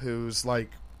Aranya, who's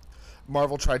like...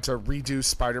 Marvel tried to redo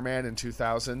Spider-Man in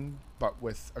 2000, but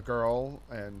with a girl,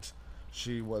 and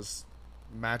she was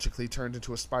magically turned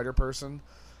into a spider person.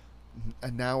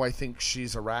 And now I think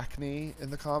she's Arachne in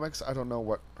the comics. I don't know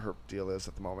what her deal is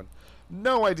at the moment.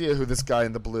 No idea who this guy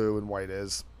in the blue and white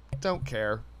is. Don't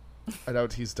care. I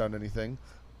doubt he's done anything.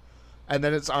 And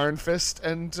then it's Iron Fist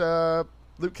and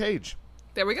Luke Cage.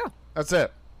 There we go. That's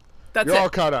it. That's You're it. all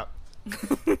caught up.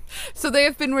 So they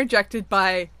have been rejected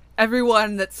by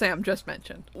everyone that Sam just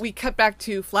mentioned. We cut back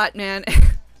to Flatman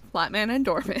and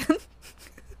Doorman.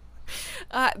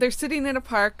 They're sitting in a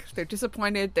park. They're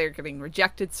disappointed. They're getting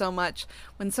rejected so much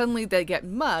when suddenly they get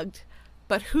mugged.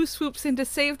 But who swoops in to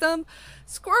save them?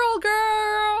 Squirrel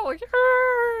Girl!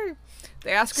 Yay!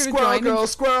 They ask her to join.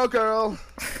 Squirrel Girl!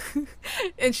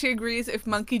 And she agrees if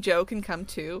Monkey Joe can come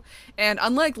too. And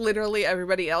unlike literally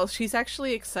everybody else, she's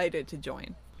actually excited to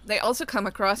join. They also come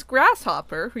across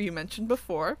Grasshopper, who you mentioned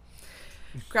before.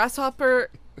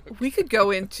 Grasshopper, we could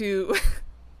go into...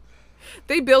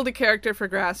 They build a character for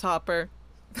Grasshopper.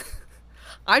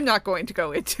 I'm not going to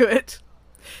go into it.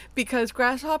 Because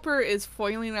Grasshopper is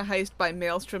foiling a heist by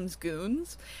Maelstrom's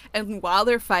goons. And while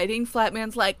they're fighting,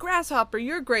 Flatman's like, Grasshopper,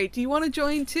 you're great. Do you want to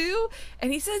join too?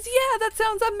 And he says, yeah, that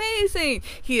sounds amazing.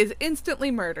 He is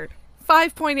instantly murdered.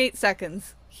 5.8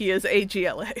 seconds. He is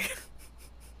AGLA.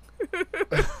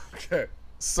 Okay,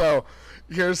 so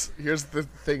here's the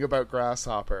thing about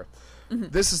Grasshopper.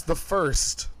 This is the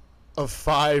first of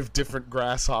 5 different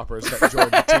Grasshoppers that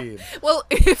joined the team. Well,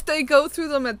 if they go through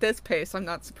them at this pace, I'm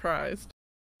not surprised.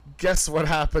 Guess what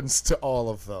happens to all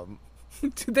of them?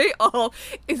 Do they all...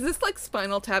 Is this like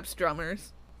Spinal Tap's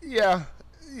drummers? Yeah,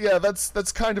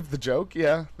 that's kind of the joke,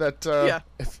 yeah. That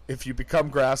if you become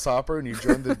Grasshopper and you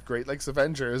join the Great Lakes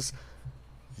Avengers,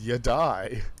 you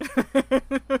die.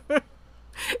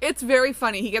 It's very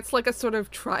funny. He gets like a sort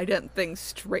of trident thing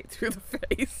straight through the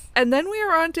face. And then we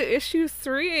are on to issue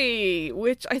 3,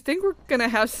 which I think we're going to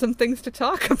have some things to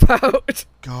talk about.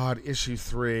 God, issue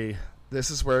 3. This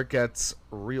is where it gets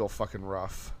real fucking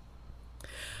rough.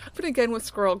 But again with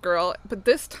Squirrel Girl, but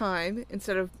this time,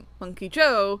 instead of Monkey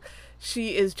Joe,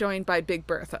 she is joined by Big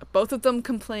Bertha. Both of them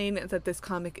complain that this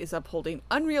comic is upholding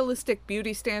unrealistic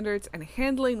beauty standards and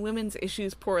handling women's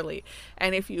issues poorly.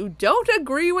 And if you don't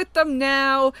agree with them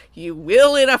now, you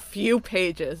will in a few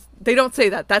pages. They don't say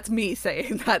that. That's me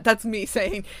saying that. That's me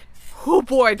saying, oh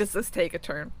boy, does this take a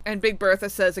turn. And Big Bertha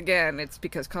says again, it's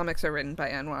because comics are written by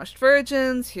unwashed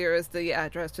virgins. Here is the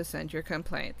address to send your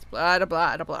complaints. Blah, blah,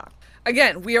 blah, blah, blah.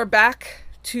 Again, we are back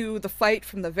to the fight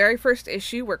from the very first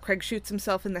issue where Craig shoots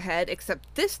himself in the head,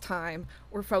 except this time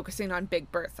we're focusing on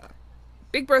Big Bertha.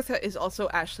 Big Bertha is also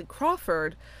Ashley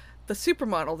Crawford, the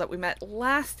supermodel that we met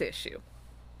last issue.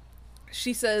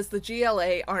 She says the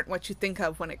GLA aren't what you think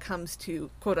of when it comes to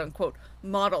quote-unquote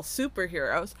model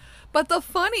superheroes, but the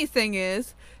funny thing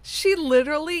is, she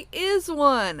literally is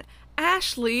one.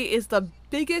 Ashley is the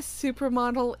biggest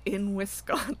supermodel in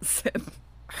Wisconsin.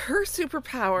 Her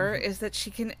superpower is that she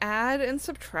can add and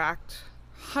subtract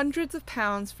hundreds of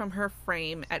pounds from her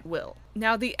frame at will.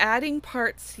 Now, the adding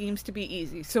part seems to be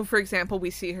easy. So, for example, we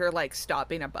see her, like,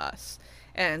 stopping a bus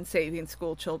and saving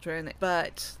school children.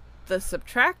 But the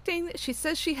subtracting, she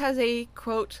says she has a,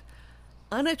 quote,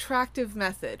 unattractive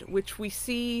method, which we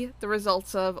see the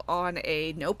results of on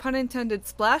a, no pun intended,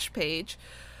 splash page,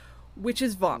 which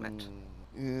is vomit.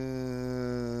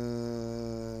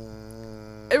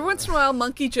 Every once in a while,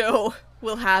 Monkey Joe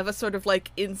will have a sort of,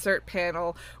 like, insert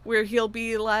panel where he'll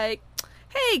be like,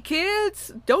 hey,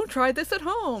 kids, don't try this at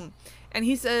home. And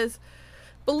he says,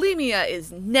 bulimia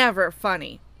is never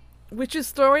funny, which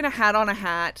is throwing a hat on a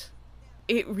hat.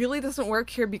 It really doesn't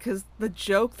work here because the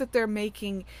joke that they're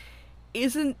making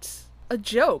isn't a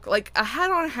joke. Like, a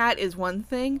hat on a hat is one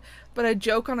thing, but a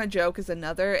joke on a joke is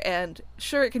another. And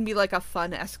sure, it can be like a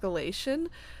fun escalation,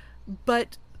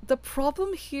 but the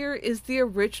problem here is the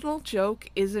original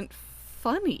joke isn't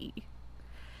funny.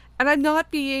 And I'm not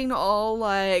being all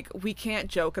like, we can't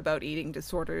joke about eating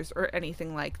disorders or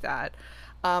anything like that.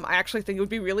 I actually think it would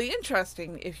be really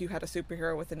interesting if you had a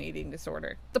superhero with an eating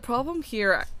disorder. The problem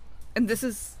here, and this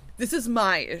is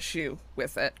my issue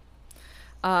with it,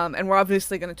 and we're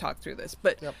obviously going to talk through this,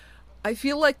 but yep. I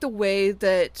feel like the way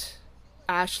that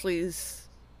Ashley's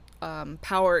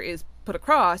power is put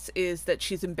across is that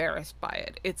she's embarrassed by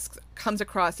it. It comes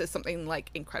across as something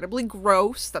like incredibly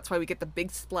gross. That's why we get the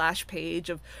big splash page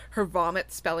of her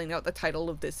vomit spelling out the title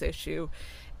of this issue,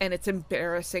 and it's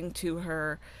embarrassing to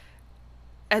her.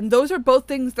 And those are both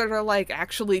things that are like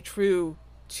actually true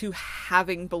to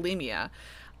having bulimia.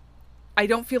 I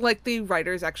don't feel like the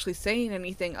writer's actually saying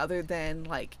anything other than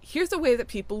like, here's a way that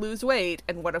people lose weight,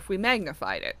 and what if we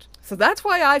magnified it? So that's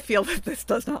why I feel that this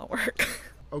does not work.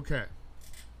 Okay.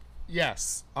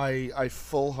 Yes, I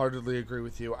full-heartedly agree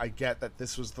with you. I get that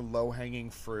this was the low-hanging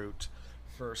fruit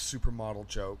for supermodel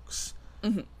jokes.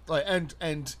 Mm-hmm. Like,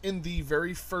 and in the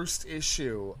very first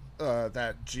issue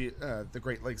that the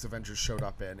Great Lakes Avengers showed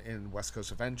up in West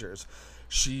Coast Avengers,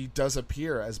 she does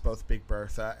appear as both Big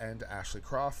Bertha and Ashley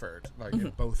Crawford, like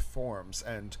in both forms.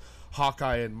 And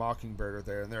Hawkeye and Mockingbird are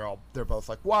there, and they're both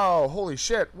like, "Wow, holy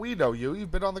shit, we know you.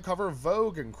 You've been on the cover of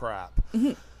Vogue and crap."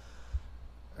 Mm-hmm.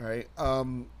 All right.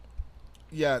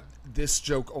 Yeah, this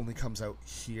joke only comes out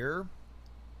here.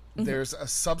 Mm-hmm. There's a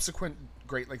subsequent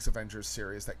Great Lakes Avengers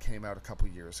series that came out a couple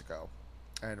years ago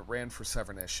and ran for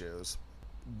 7 issues.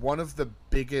 One of the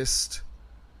biggest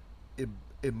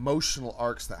emotional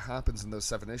arcs that happens in those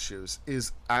 7 issues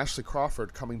is Ashley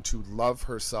Crawford coming to love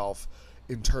herself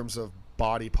in terms of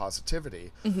body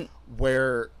positivity,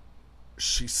 where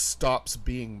she stops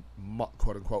being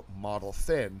quote-unquote model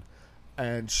thin,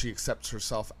 and she accepts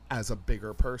herself as a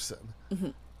bigger person. Mm-hmm.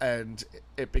 And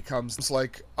it becomes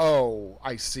like, oh,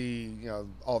 I see,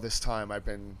 all this time I've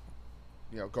been,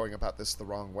 going about this the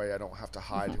wrong way. I don't have to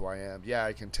hide who I am. Yeah,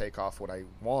 I can take off what I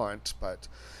want,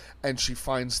 and she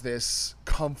finds this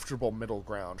comfortable middle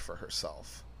ground for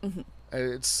herself. Mm-hmm.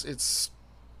 It's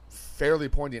fairly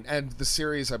poignant. And the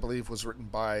series, I believe, was written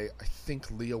by, I think,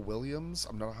 Leah Williams.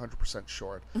 I'm not 100%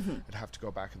 sure. Mm-hmm. I'd have to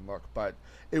go back and look. But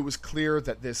it was clear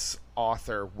that this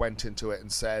author went into it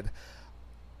and said,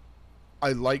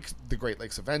 I like the Great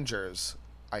Lakes Avengers.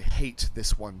 I hate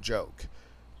this one joke.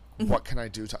 Mm-hmm. What can I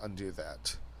do to undo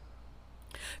that?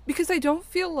 Because I don't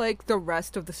feel like the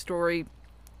rest of the story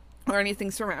or anything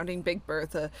surrounding Big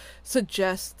Bertha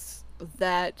suggests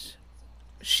that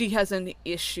she has an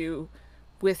issue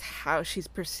with how she's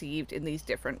perceived in these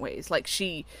different ways. Like,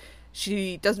 she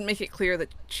She doesn't make it clear that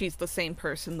she's the same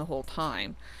person the whole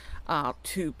time,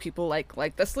 to people like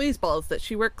the sleazeballs that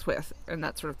she works with and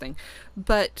that sort of thing.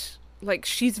 But like,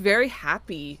 she's very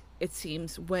happy, it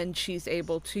seems, when she's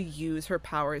able to use her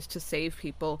powers to save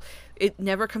people. It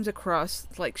never comes across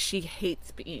like she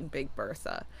hates being Big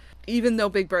Bertha, even though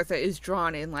Big Bertha is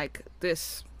drawn in like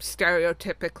this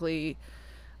stereotypically,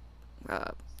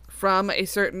 from a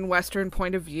certain Western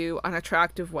point of view,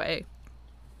 unattractive way,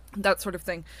 that sort of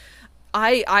thing.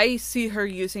 I see her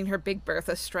using her Big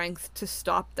Bertha strength to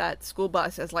stop that school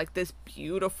bus as like this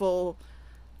beautiful,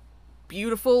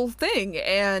 beautiful thing.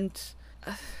 And,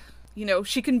 you know,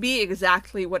 she can be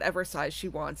exactly whatever size she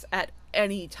wants at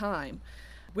any time,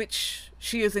 which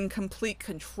she is in complete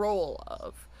control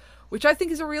of, which I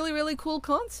think is a really, really cool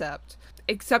concept.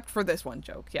 Except for this one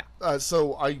joke, yeah.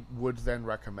 So I would then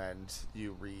recommend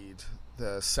you read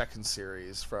the second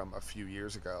series from a few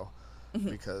years ago.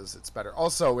 Because it's better.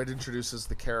 Also, it introduces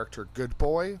the character Good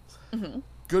Boy.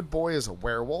 Good Boy is a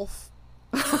werewolf.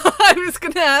 I was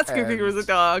going to ask if he was a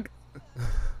dog.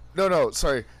 No,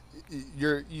 sorry.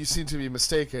 You seem to be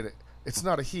mistaken. It's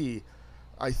not a he.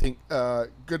 I think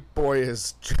Good Boy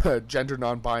is gender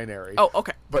non-binary. Oh,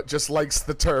 okay. But just likes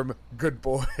the term Good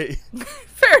Boy.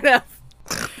 Fair enough.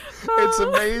 It's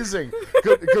amazing.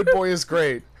 Good Boy is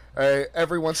great.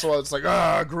 Every once in a while, it's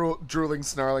like, drooling,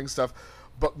 snarling stuff.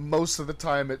 But most of the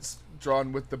time, it's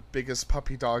drawn with the biggest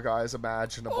puppy dog eyes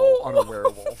imaginable on a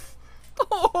werewolf.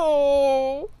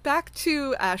 Oh! Back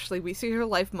to Ashley. We see her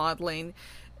life modeling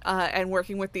and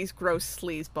working with these gross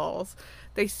sleazeballs.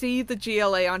 They see the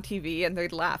GLA on TV and they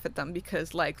laugh at them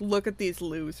because, like, look at these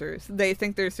losers. They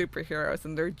think they're superheroes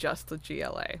and they're just the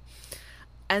GLA.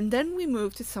 And then we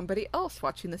move to somebody else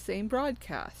watching the same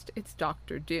broadcast. It's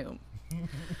Dr. Doom.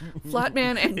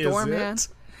 Flatman and Doorman.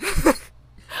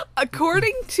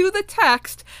 According to the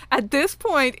text, at this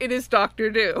point, it is Dr.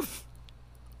 Doom.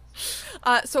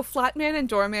 So Flatman and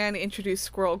Doorman introduce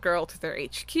Squirrel Girl to their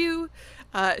HQ.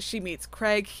 She meets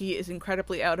Craig. He is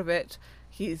incredibly out of it.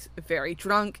 He's very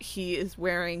drunk. He is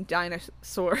wearing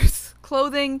dinosaurs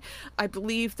clothing. I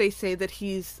believe they say that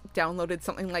he's downloaded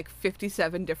something like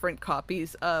 57 different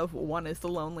copies of One is the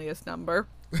Loneliest Number.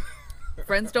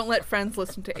 Friends don't let friends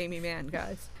listen to Amy Mann,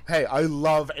 guys. Hey, I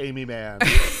love Amy Mann.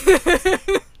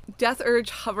 Death Urge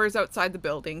hovers outside the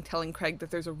building, telling Craig that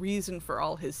there's a reason for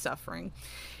all his suffering.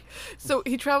 So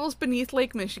he travels beneath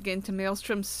Lake Michigan to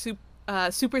Maelstrom's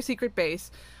super secret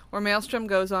base, where Maelstrom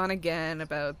goes on again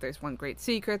about there's one great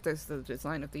secret, there's the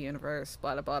design of the universe,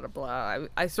 blah, blah, blah, blah.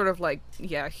 I sort of like,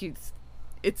 yeah,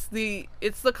 it's the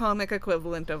comic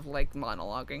equivalent of, like,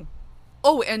 monologuing.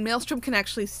 Oh, and Maelstrom can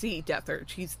actually see Death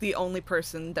Urge. He's the only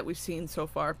person that we've seen so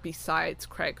far besides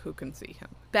Craig who can see him.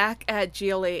 Back at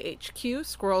GLA HQ,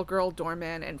 Squirrel Girl,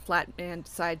 Doorman, and Flatman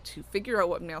decide to figure out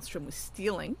what Maelstrom was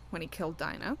stealing when he killed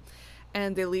Dinah,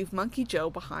 and they leave Monkey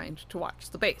Joe behind to watch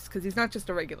the base, because he's not just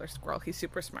a regular squirrel, he's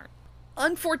super smart.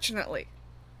 Unfortunately,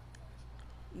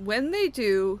 when they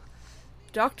do,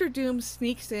 Dr. Doom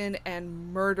sneaks in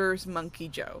and murders Monkey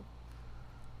Joe.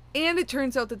 And it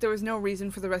turns out that there was no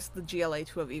reason for the rest of the GLA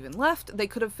to have even left. They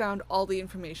could have found all the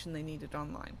information they needed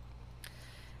online.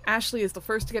 Ashley is the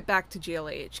first to get back to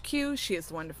GLA HQ. She is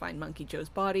the one to find Monkey Joe's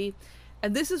body.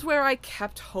 And this is where I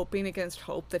kept hoping against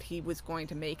hope that he was going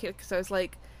to make it, because I was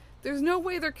like, there's no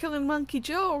way they're killing Monkey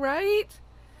Joe, right?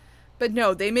 But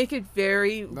no, they make it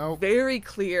very, very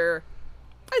clear,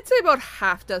 I'd say about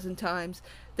half dozen times,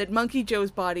 that Monkey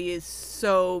Joe's body is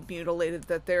so mutilated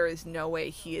that there is no way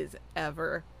he is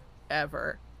ever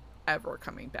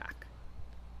coming back.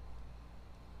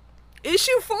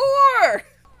 Issue 4!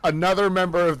 Another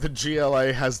member of the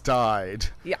GLA has died.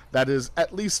 Yeah. That is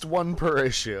at least one per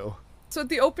issue. So at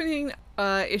the opening,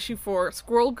 issue 4,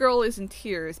 Squirrel Girl is in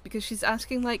tears because she's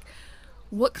asking, like,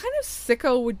 what kind of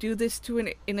sicko would do this to an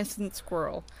innocent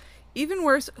squirrel? Even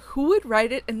worse, who would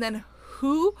write it, and then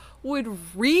who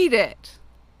would read it?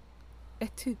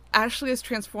 Ashley is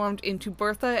transformed into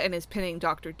Bertha and is pinning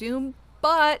Dr. Doom,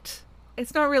 but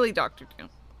it's not really Dr. Doom.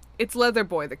 It's Leather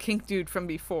Boy, the kink dude from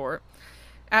before.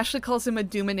 Ashley calls him a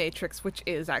Doominatrix, which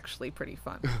is actually pretty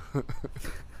fun.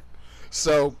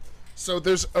 So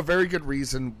there's a very good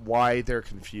reason why they're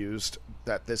confused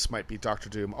that this might be Dr.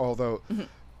 Doom, although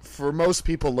for most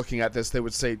people looking at this, they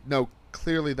would say, no,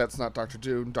 clearly that's not Dr.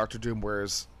 Doom. Dr. Doom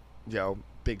wears,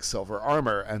 big silver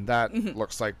armor, and that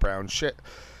looks like brown shit.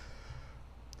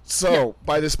 So,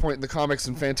 by this point in the comics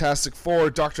in Fantastic Four,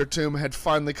 Dr. Doom had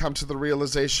finally come to the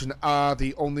realization,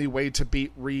 the only way to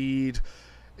beat Reed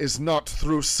is not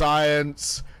through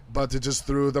science, but it is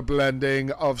through the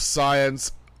blending of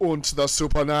science and the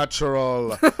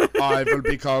supernatural. I will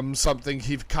become something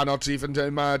he cannot even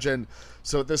imagine.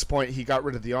 So at this point, he got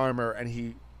rid of the armor, and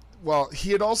he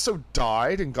had also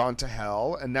died and gone to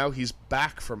hell, and now he's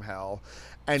back from hell,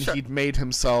 and Sure. he'd made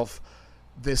himself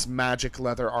this magic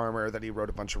leather armor that he wrote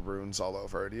a bunch of runes all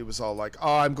over. And he was all like,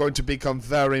 oh, I'm going to become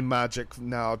very magic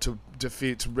now to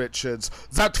defeat Richards.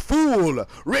 That fool!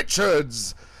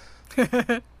 Richards!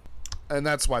 And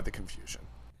that's why the confusion.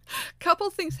 Couple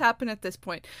things happen at this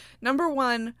point. Number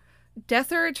one,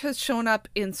 Death Urge has shown up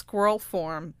in squirrel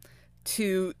form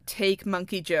to take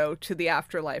Monkey Joe to the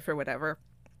afterlife or whatever.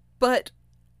 But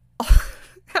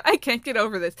I can't get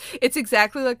over this. It's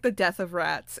exactly like the death of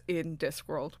rats in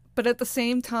Discworld. But at the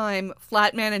same time,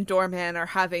 Flatman and Doorman are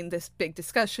having this big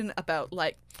discussion about,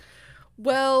 like,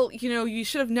 well, you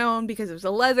should have known because it was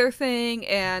a leather thing,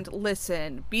 and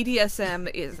listen, BDSM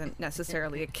isn't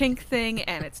necessarily a kink thing,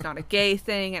 and it's not a gay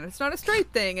thing, and it's not a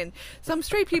straight thing, and some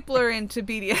straight people are into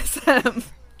BDSM.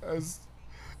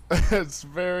 It's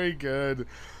very good.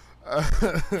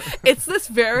 It's this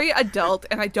very adult,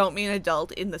 and I don't mean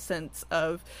adult in the sense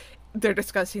of they're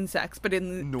discussing sex, but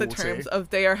in the terms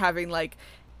of they are having, like,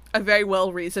 a very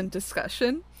well-reasoned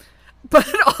discussion. But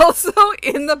also,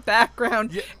 in the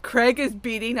background, Craig is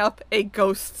beating up a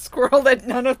ghost squirrel that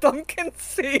none of them can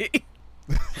see.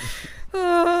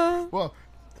 Well,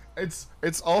 it's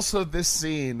also this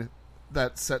scene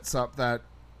that sets up that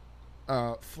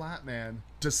Flatman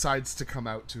decides to come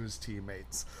out to his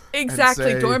teammates.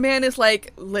 Exactly. Say, Doorman is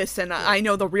like, listen, I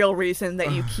know the real reason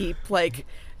that you keep, like,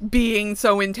 being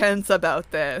so intense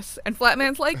about this. And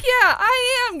Flatman's like, yeah,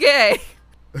 I am gay.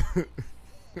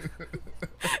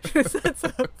 That's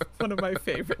one of my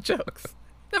favorite jokes.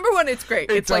 Number one, it's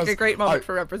great. It's like a great moment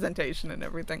for representation and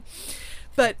everything.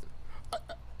 But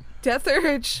Death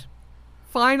Urge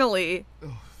finally,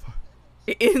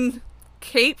 in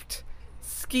caped,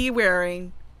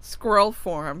 ski-wearing squirrel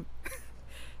form,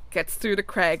 gets through to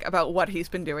Craig about what he's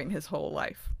been doing his whole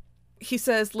life. He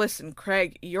says, listen,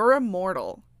 Craig, you're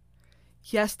immortal.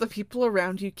 Yes, the people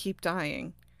around you keep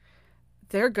dying.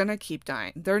 They're gonna keep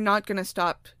dying. They're not gonna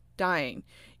stop dying.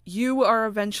 You are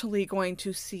eventually going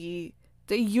to see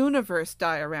the universe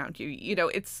die around you.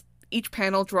 It's each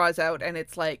panel draws out and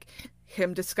it's like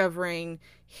him discovering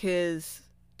his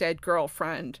dead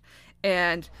girlfriend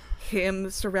and him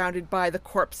surrounded by the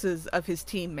corpses of his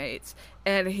teammates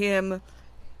and him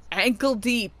ankle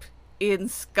deep in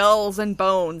skulls and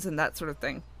bones and that sort of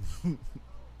thing.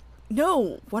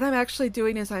 No, what I'm actually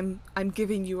doing is I'm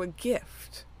giving you a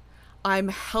gift. I'm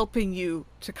helping you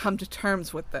to come to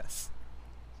terms with this.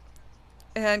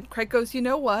 And Craig goes, you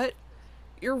know what?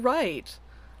 You're right.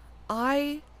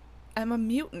 I am a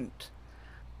mutant.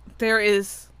 There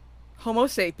is Homo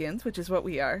sapiens, which is what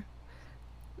we are.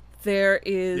 There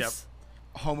is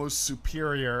Homo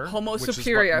superior. Homo which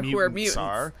superior, is what who are mutants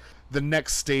mutants. The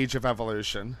next stage of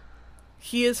evolution.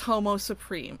 He is Homo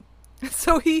supreme.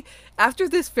 So he, after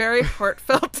this very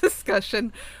heartfelt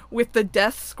discussion with the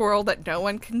death squirrel that no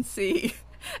one can see,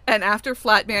 and after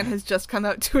Flatman has just come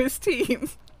out to his team,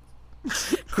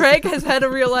 Craig has had a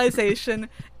realization,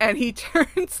 and he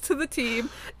turns to the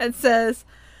team and says,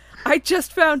 I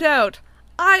just found out.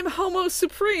 I'm Homo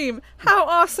Supreme. How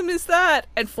awesome is that?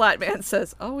 And Flatman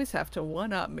says, always have to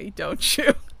one-up me, don't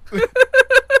you?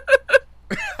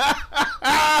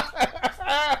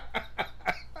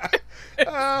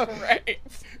 Right.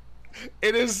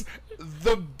 It is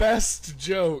the best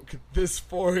joke this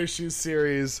 4-issue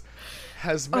series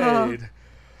has made.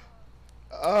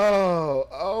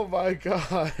 Oh my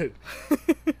god.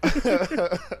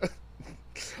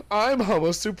 I'm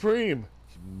Homo Supreme.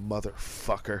 You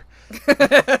motherfucker.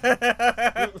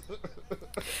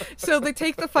 So they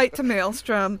take the fight to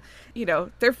Maelstrom.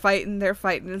 They're fighting.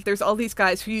 There's all these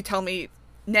guys who you tell me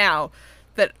now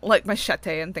that, like,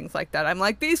 Machete and things like that. I'm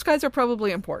like, these guys are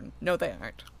probably important. No, they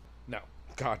aren't. No.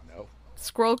 God, no.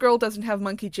 Squirrel Girl doesn't have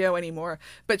Monkey Joe anymore,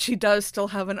 but she does still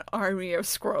have an army of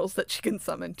squirrels that she can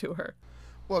summon to her.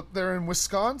 Well, they're in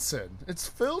Wisconsin. It's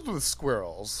filled with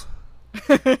squirrels.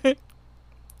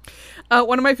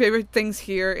 One of my favorite things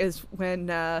here is when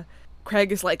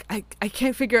Craig is like, I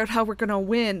can't figure out how we're gonna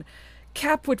win.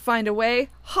 Cap would find a way.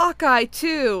 Hawkeye,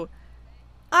 too.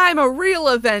 I'm a real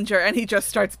Avenger. And he just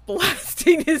starts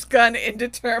blasting his gun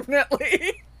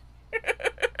indeterminately.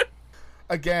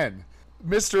 Again,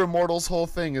 Mr. Immortal's whole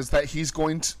thing is that he's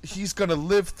gonna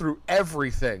live through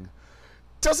everything.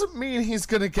 Doesn't mean he's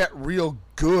gonna get real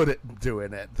good at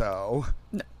doing it, though.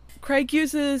 No. Craig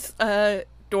uses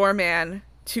Doorman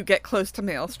to get close to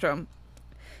Maelstrom.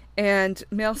 And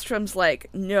Maelstrom's like,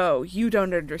 no, you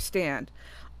don't understand.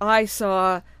 I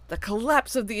saw the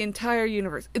collapse of the entire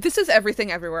universe. This is Everything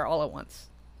Everywhere All at Once.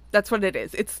 That's what it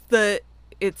is.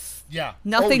 It's Yeah.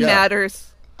 Nothing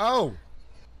Matters. Oh.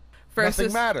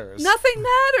 Versus Nothing Matters. Nothing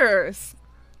Matters.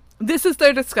 This is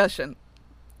their discussion.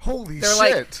 Holy They're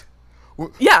shit.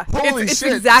 Yeah, Holy it's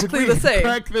shit. exactly Did we the same.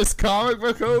 Crack this comic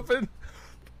book open?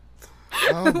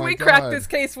 Oh my We God. cracked this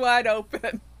case wide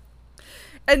open.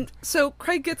 And so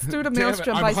Craig gets through to Damn it,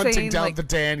 Maelstrom I'm by hunting saying, down like, the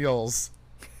Daniels.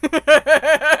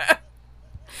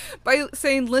 by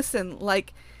saying, listen,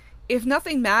 like, if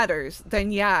nothing matters,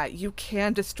 then yeah, you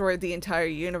can destroy the entire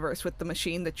universe with the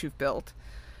machine that you've built.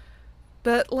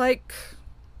 But, like,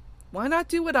 why not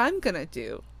do what I'm gonna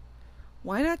do?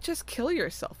 Why not just kill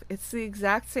yourself? It's the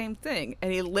exact same thing.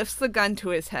 And he lifts the gun to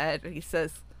his head and he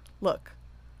says, look,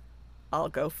 I'll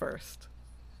go first.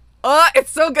 Oh,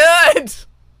 it's so good!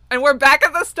 And we're back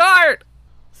at the start!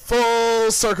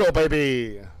 Full circle,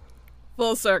 baby.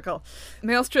 Full circle.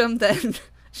 Maelstrom then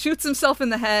shoots himself in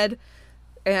the head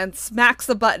and smacks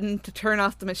the button to turn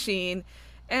off the machine.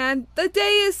 And the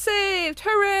day is saved!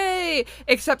 Hooray!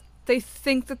 Except they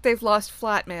think that they've lost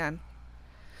Flatman.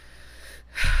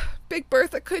 Big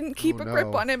Bertha couldn't keep a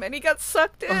grip on him and he got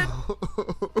sucked in.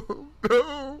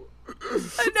 No.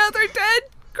 Another dead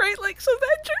Great Lakes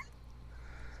Avenger?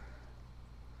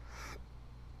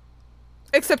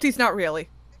 Except he's not really.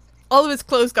 All of his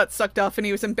clothes got sucked off and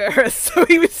he was embarrassed, so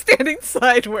he was standing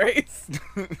sideways.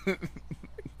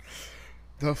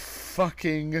 The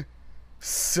fucking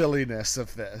silliness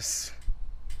of this.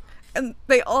 And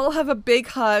they all have a big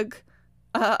hug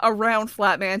around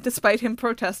Flatman, despite him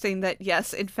protesting that,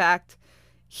 yes, in fact,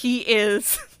 he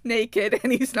is naked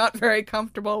and he's not very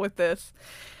comfortable with this.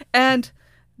 And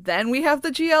then we have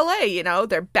the GLA, you know,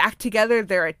 they're back together,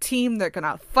 they're a team, they're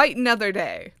gonna fight another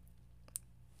day.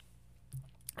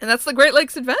 And that's the Great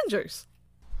Lakes Avengers.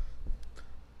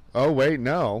 Oh, wait,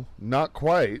 no. Not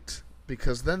quite.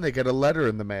 Because then they get a letter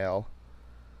in the mail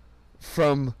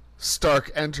from Stark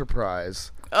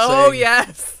Enterprise. Oh, saying,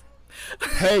 yes.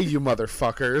 Hey, you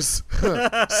motherfuckers.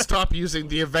 Stop using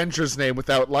the Avengers name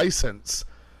without license.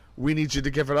 We need you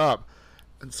to give it up.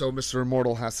 And so Mr.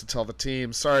 Immortal has to tell the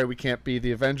team, sorry, we can't be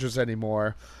the Avengers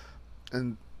anymore.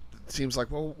 And the team's like,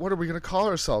 well, what are we going to call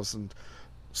ourselves? And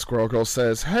Squirrel Girl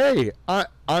says, hey,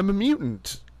 I'm a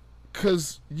mutant.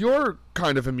 'Cause you're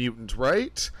kind of a mutant,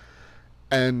 right?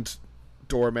 And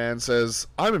Doorman says,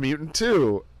 I'm a mutant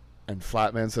too. And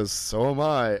Flatman says, so am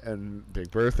I. And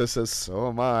Big Bertha says, so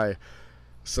am I.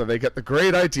 So they get the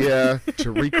great idea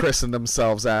to rechristen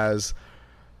themselves as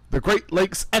the Great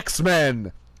Lakes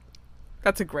X-Men.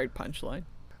 That's a great punchline.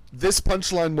 This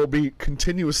punchline will be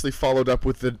continuously followed up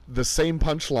with the same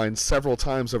punchline several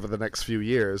times over the next few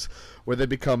years, where they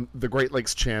become the Great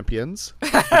Lakes Champions,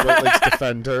 the Great Lakes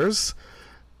Defenders,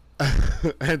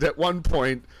 and at one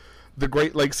point, the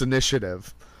Great Lakes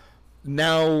Initiative.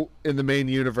 Now, in the main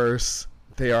universe,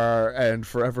 they are, and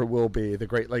forever will be, the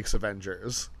Great Lakes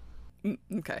Avengers.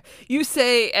 Okay. You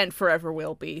say, and forever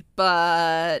will be,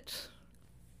 but...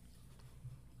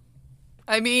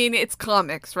 I mean, it's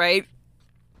comics, right?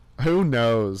 Who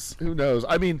knows? Who knows?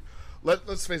 I mean,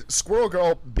 let's face it, Squirrel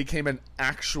Girl became an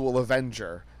actual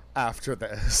Avenger after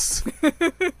this.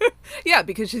 Yeah,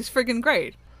 because she's friggin'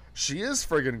 great. She is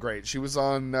friggin' great. She was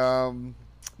on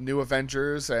New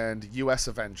Avengers and US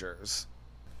Avengers.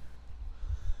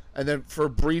 And then for a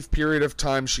brief period of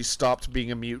time, she stopped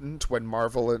being a mutant when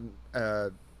Marvel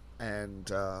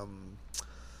and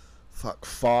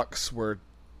Fox were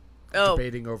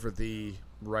debating over the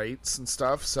rights and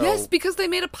stuff. So yes, because they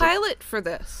made a pilot for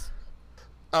this.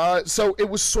 So it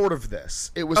was sort of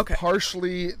this. It was Okay.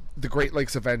 partially the Great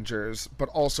Lakes Avengers, but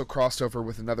also crossed over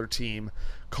with another team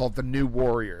called the New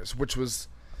Warriors, which was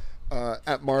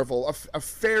at Marvel a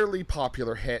fairly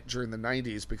popular hit during the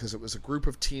 90s because it was a group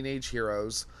of teenage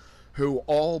heroes who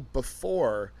all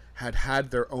before had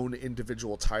their own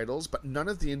individual titles, but none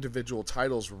of the individual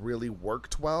titles really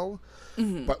worked well.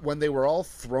 Mm-hmm. But when they were all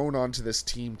thrown onto this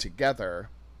team together,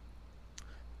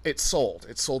 it sold.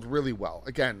 It sold really well.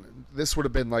 Again, this would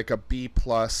have been like a B+,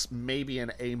 maybe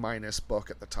an A-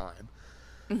 book at the time,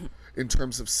 mm-hmm. in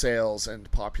terms of sales and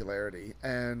popularity.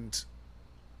 And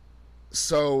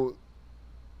so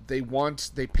they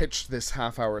pitched this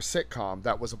half-hour sitcom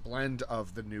that was a blend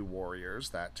of the New Warriors,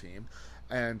 that team,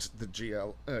 and the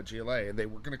GLA, and they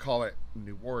were going to call it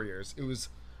New Warriors. It was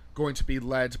going to be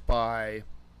led by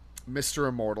Mr.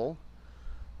 Immortal,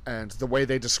 and the way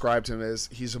they described him is,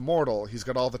 he's immortal, he's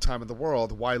got all the time in the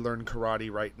world, why learn karate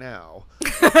right now?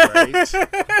 Right?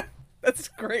 That's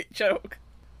a great joke.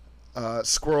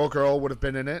 Squirrel Girl would have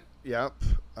been in it, yep.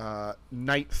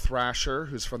 Night Thrasher,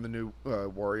 who's from the New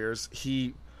Warriors,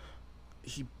 he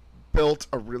built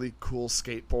a really cool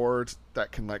skateboard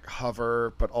that can like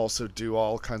hover, but also do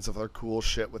all kinds of other cool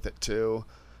shit with it too,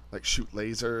 like shoot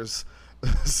lasers.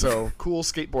 So cool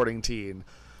skateboarding teen.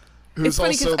 Who's it's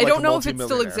funny because also I like don't a know if it still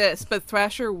multimillionaire. exists, but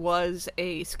Thrasher was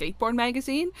a skateboard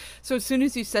magazine. So as soon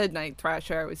as you said Night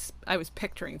Thrasher, I was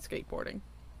picturing skateboarding.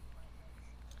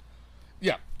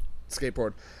 Yeah,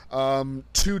 skateboard.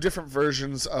 Two different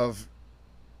versions of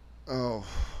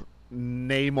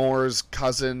Namor's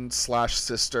cousin /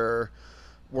 sister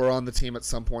were on the team at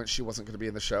some point. She wasn't going to be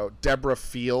in the show. Deborah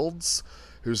Fields,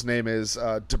 whose name is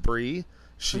Debris.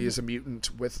 She is a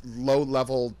mutant with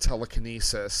low-level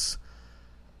telekinesis.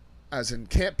 As in,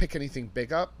 can't pick anything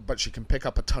big up, but she can pick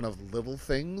up a ton of little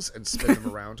things and spin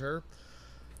them around her.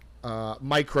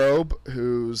 Microbe,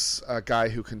 who's a guy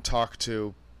who can talk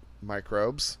to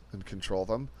microbes and control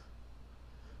them.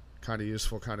 Kind of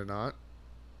useful, kind of not.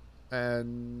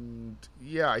 And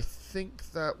yeah, I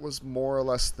think that was more or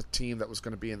less the team that was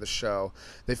going to be in the show.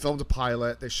 They filmed a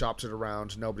pilot, they shopped it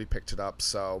around, nobody picked it up,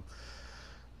 so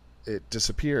it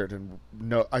disappeared. And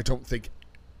no, I don't think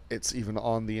it's even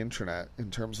on the internet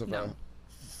in terms of a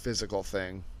physical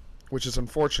thing, which is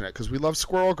unfortunate because we love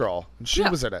Squirrel Girl and she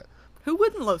was in it. Who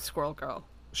wouldn't love Squirrel Girl?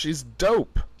 She's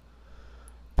dope.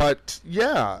 But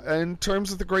yeah, in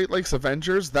terms of the Great Lakes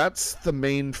Avengers, that's the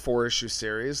main 4-issue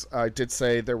series. I did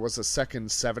say there was a second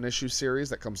 7-issue series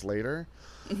that comes later.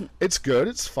 It's good,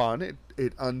 it's fun.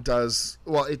 It undoes,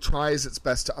 well, it tries its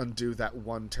best to undo that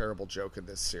one terrible joke in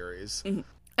this series. And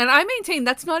I maintain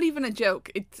that's not even a joke.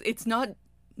 It's not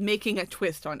making a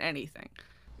twist on anything.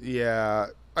 Yeah,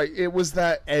 it was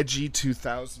that edgy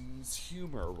 2000s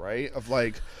humor, right? Of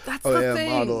like, that's the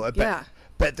thing. Model, I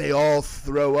bet they all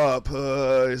throw up.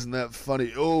 Isn't that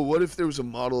funny? Oh, what if there was a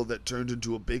model that turned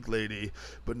into a big lady,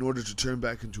 but in order to turn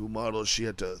back into a model, she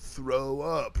had to throw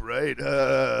up, right?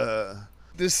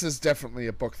 This is definitely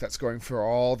a book that's going for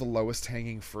all the lowest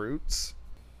hanging fruits.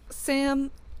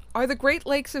 Sam, are the Great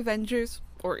Lakes Avengers,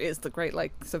 or is the Great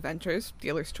Lakes Avengers,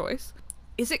 dealer's choice,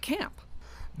 is it camp?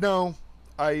 No,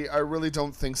 I really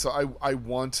don't think so. I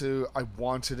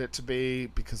wanted it to be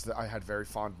because I had very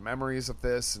fond memories of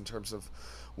this in terms of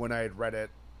when I had read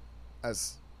it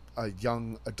as a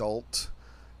young adult,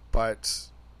 but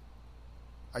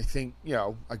I think,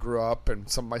 I grew up and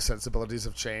some of my sensibilities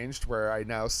have changed where I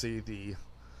now see the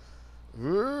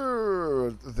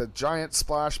giant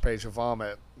splash page of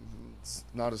vomit. It's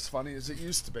not as funny as it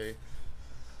used to be.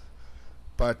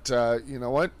 But you know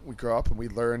what? We grow up and we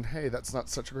learn, hey, that's not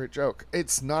such a great joke.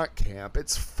 It's not camp.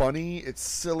 It's funny. It's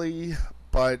silly.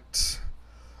 But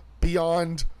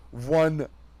beyond one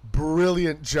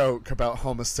brilliant joke about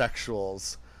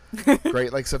homosexuals,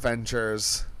 Great Lakes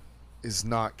Avengers is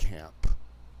not camp.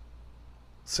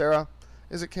 Sarah,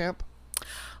 is it camp?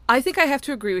 I think I have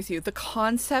to agree with you. The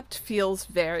concept feels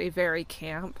very, very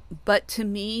camp. But to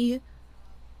me,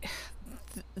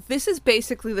 this is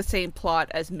basically the same plot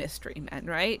as Mystery Men,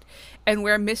 right? And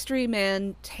where Mystery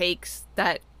Men takes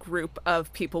that group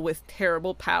of people with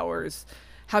terrible powers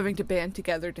having to band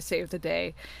together to save the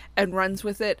day and runs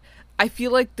with it, I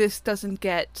feel like this doesn't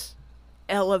get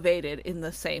elevated in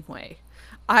the same way.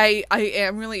 I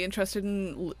am really interested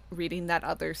in reading that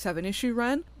other 7-issue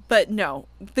run, but no,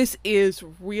 this is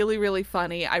really, really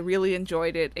funny. I really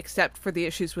enjoyed it, except for the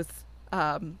issues with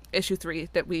issue 3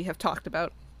 that we have talked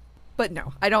about. But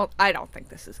no, I don't think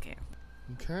this is camp.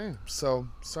 Okay, so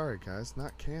sorry guys,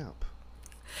 not camp.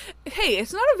 Hey,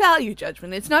 it's not a value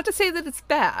judgment. It's not to say that it's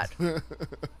bad.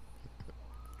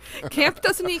 Camp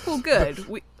doesn't equal good.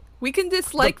 We can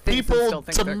dislike things and still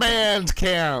think people demand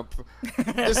camp.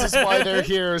 This is why they're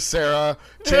here, Sarah.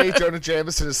 J. Jonah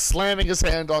Jameson is slamming his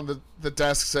hand on the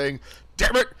desk saying,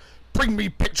 damn it, bring me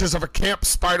pictures of a camp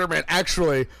Spider-Man.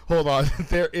 Actually, hold on,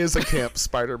 there is a camp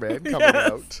Spider-Man coming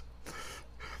out.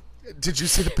 Did you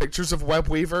see the pictures of Web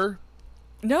Weaver?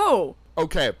 No.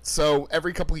 Okay, so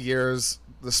every couple of years,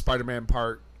 the Spider-Man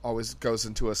part always goes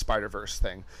into a Spider-Verse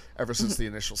thing, ever since the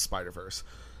initial Spider-Verse.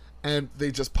 And they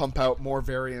just pump out more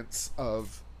variants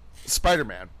of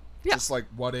Spider-Man. Yeah. Just like,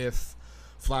 what if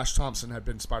Flash Thompson had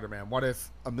been Spider-Man? What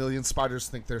if a million spiders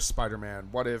think they're Spider-Man?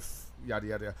 What if, yada,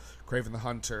 yada, Kraven the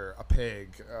Hunter, a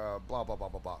pig, blah, blah, blah,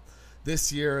 blah, blah.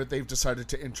 This year, they've decided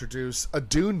to introduce a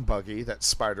Dune buggy that's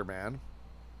Spider-Man.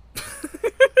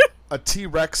 A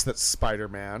T-Rex that's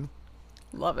Spider-Man.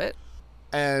 Love it.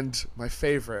 And my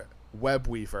favorite, Web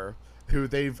Weaver, who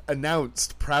they've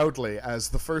announced proudly as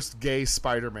the first gay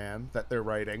Spider-Man that they're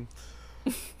writing.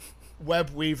 Web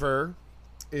Weaver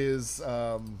is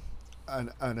an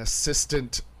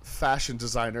assistant fashion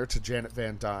designer to Janet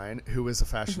Van Dyne, who is a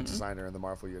fashion designer in the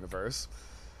Marvel Universe.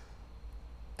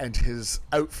 And his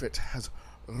outfit has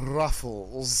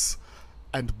ruffles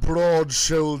and broad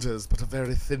shoulders, but a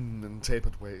very thin and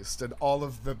tapered waist. And all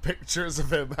of the pictures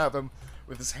of him have him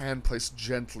with his hand placed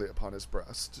gently upon his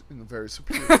breast in a very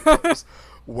superior pose.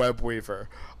 Web Weaver.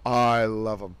 I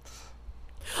love him.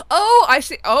 Oh, I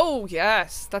see. Oh,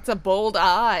 yes. That's a bold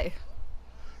eye.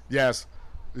 Yes.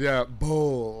 Yeah,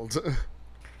 bold.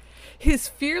 His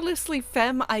fearlessly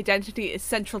femme identity is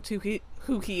central to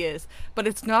who he is, but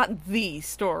it's not the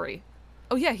story.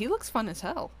 Oh, yeah, he looks fun as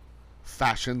hell.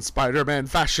 Fashion Spider-Man,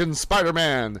 Fashion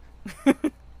Spider-Man!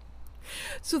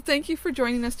 So thank you for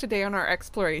joining us today on our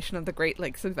exploration of the Great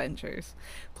Lakes Adventures.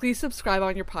 Please subscribe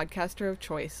on your podcaster of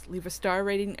choice, leave a star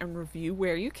rating and review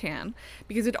where you can,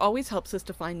 because it always helps us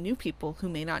to find new people who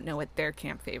may not know what their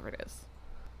camp favorite is.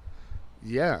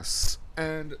 Yes,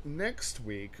 and next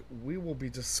week we will be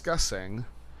discussing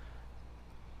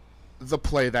the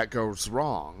play that goes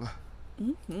wrong.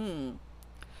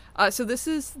 So this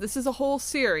is a whole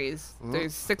series.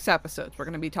 There's 6 episodes. We're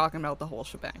going to be talking about the whole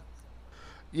shebang.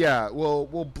 Yeah,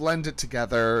 we'll blend it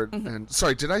together. And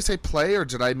sorry, did I say play or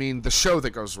did I mean the show that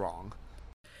goes wrong?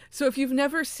 So if you've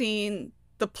never seen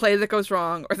the play that goes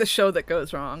wrong or the show that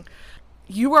goes wrong,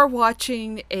 you are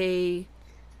watching a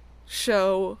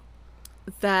show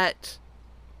that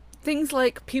things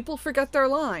like people forget their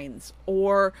lines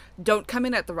or don't come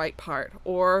in at the right part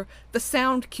or the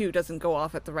sound cue doesn't go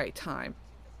off at the right time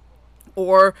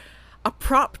or a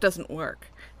prop doesn't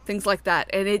work. Things like that.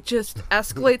 And it just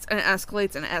escalates and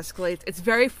escalates and escalates. It's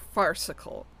very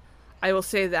farcical. I will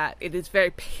say that. It is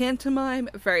very pantomime,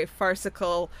 very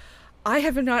farcical. I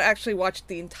have not actually watched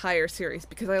the entire series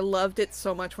because I loved it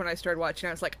so much when I started watching.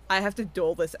 I was like, I have to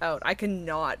dole this out. I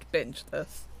cannot binge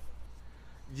this.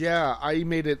 Yeah, I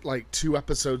made it like 2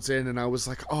 episodes in and I was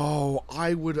like, oh,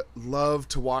 I would love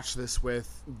to watch this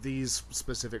with these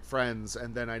specific friends,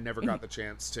 and then I never got the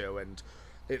chance to, and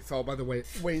it fell by the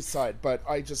wayside, but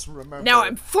I just remember... Now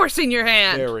I'm forcing your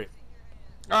hand!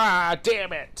 Ah,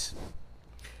 damn it!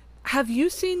 Have you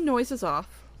seen Noises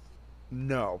Off?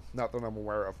 No, not that I'm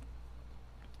aware of.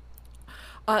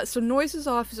 So Noises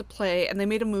Off is a play, and they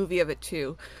made a movie of it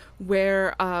too,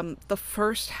 where the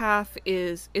first half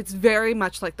it's very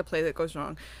much like the play that goes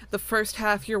wrong. The first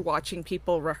half you're watching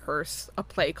people rehearse a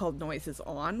play called Noises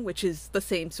On, which is the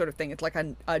same sort of thing. It's like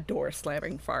a door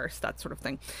slamming farce, that sort of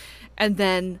thing. And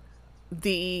then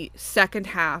the second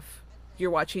half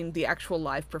you're watching the actual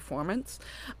live performance.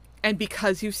 And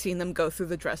because you've seen them go through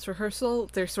the dress rehearsal,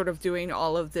 they're sort of doing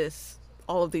all of these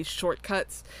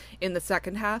shortcuts in the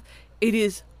second half. It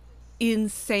is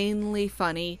insanely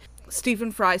funny.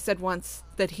 Stephen Fry said once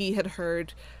that he had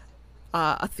heard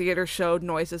a theater show,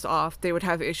 Noises Off, they would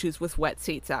have issues with wet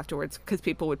seats afterwards because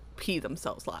people would pee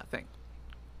themselves laughing.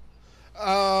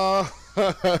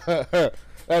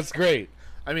 That's great.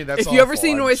 I mean, that's if you ever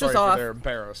see Noises Off,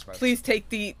 please take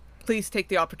the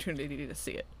opportunity to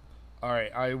see it. All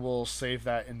right, I will save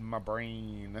that in my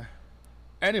brain.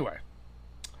 Anyway,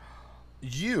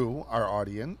 you, our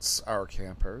audience, our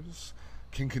campers,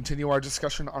 can continue our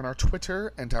discussion on our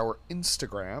Twitter and our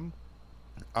Instagram.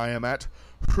 I am at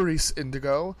Rhys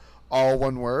Indigo, all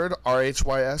one word,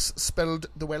 RHYS, spelled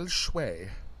the Welsh way.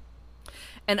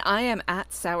 And I am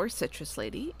at Sour Citrus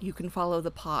Lady. You can follow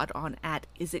the pod on at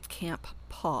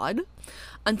IsItCampPod.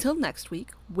 Until next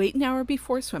week, wait an hour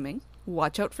before swimming,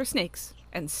 watch out for snakes,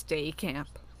 and stay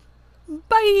camp.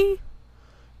 Bye!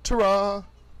 Ta-ra!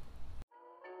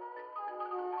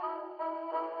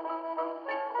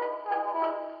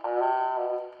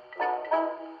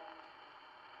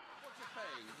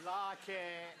 Like,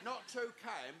 not too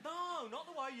camp. No, not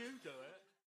the way you do it.